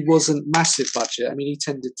probably wasn't massive budget. I mean, he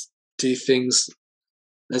tended to do things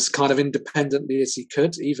as kind of independently as he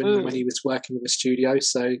could, even when he was working with a studio.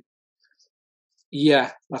 So,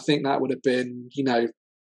 yeah, I think that would have been,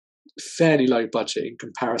 fairly low budget in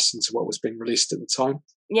comparison to what was being released at the time.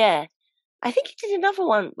 Yeah. I think he did another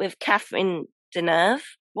one with Catherine Deneuve.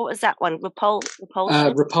 What was that one?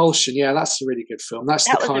 Repulsion? Repulsion, yeah, that's a really good film. That's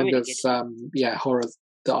the kind of horror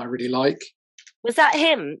that I really like. Was that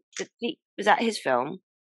him? Was that his film?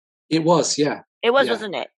 It was, yeah. It was,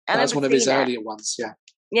 wasn't it? That was one of his earlier ones, yeah.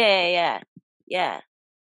 Yeah.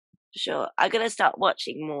 For sure. I'm going to start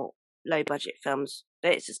watching more low-budget films,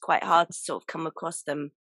 but it's just quite hard to sort of come across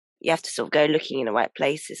them. You have to sort of go looking in the right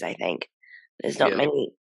places, I think. There's not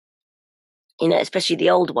many, especially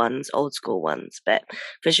the old school ones, but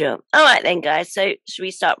for sure. All right then, guys. So should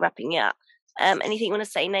we start wrapping it up? Anything you want to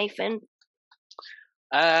say, Nathan?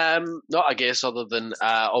 Not, I guess, other than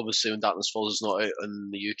obviously When Darkness Falls is not out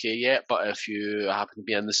in the UK yet, but if you happen to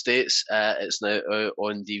be in the States, it's now out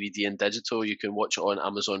on DVD and digital. You can watch it on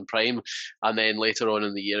Amazon Prime, and then later on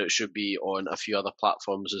in the year it should be on a few other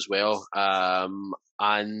platforms as well.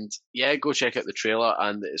 And yeah, go check out the trailer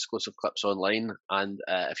and the exclusive clips online. And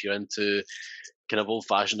if you're into kind of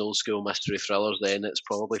old-fashioned, old-school mystery thrillers, then it's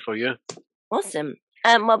probably for you. Awesome.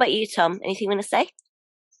 What about you, Tom? Anything you want to say?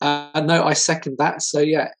 No, I second that. So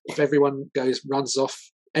yeah, if everyone runs off,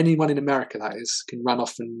 anyone in America that is, can run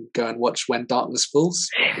off and go and watch When Darkness Falls,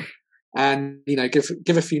 and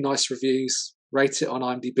give a few nice reviews, rate it on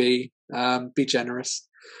IMDb, be generous,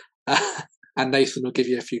 and Nathan will give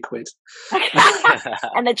you a few quid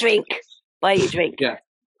and a drink. Buy you a drink. Yeah,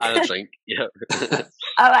 and a drink. Yeah.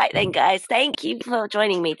 All right then, guys. Thank you for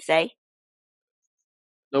joining me today.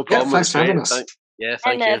 No problem. Yeah, thanks for having us. Thank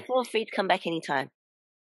you. Feel free to come back anytime.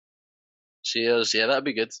 Cheers. Yeah, that'd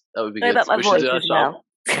be good. That would be Sorry good. about my We should voice do a as sort of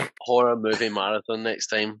well. horror movie marathon next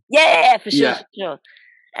time. Yeah, for sure, Yeah. for sure.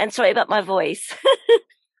 And sorry about my voice.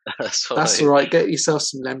 That's That's all right. Get yourself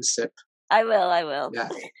some Lemsip. I will. Yeah.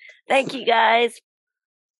 Thank you, guys.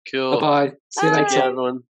 Cool. Bye-bye. See you Bye. Take care, later.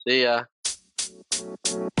 everyone. See ya.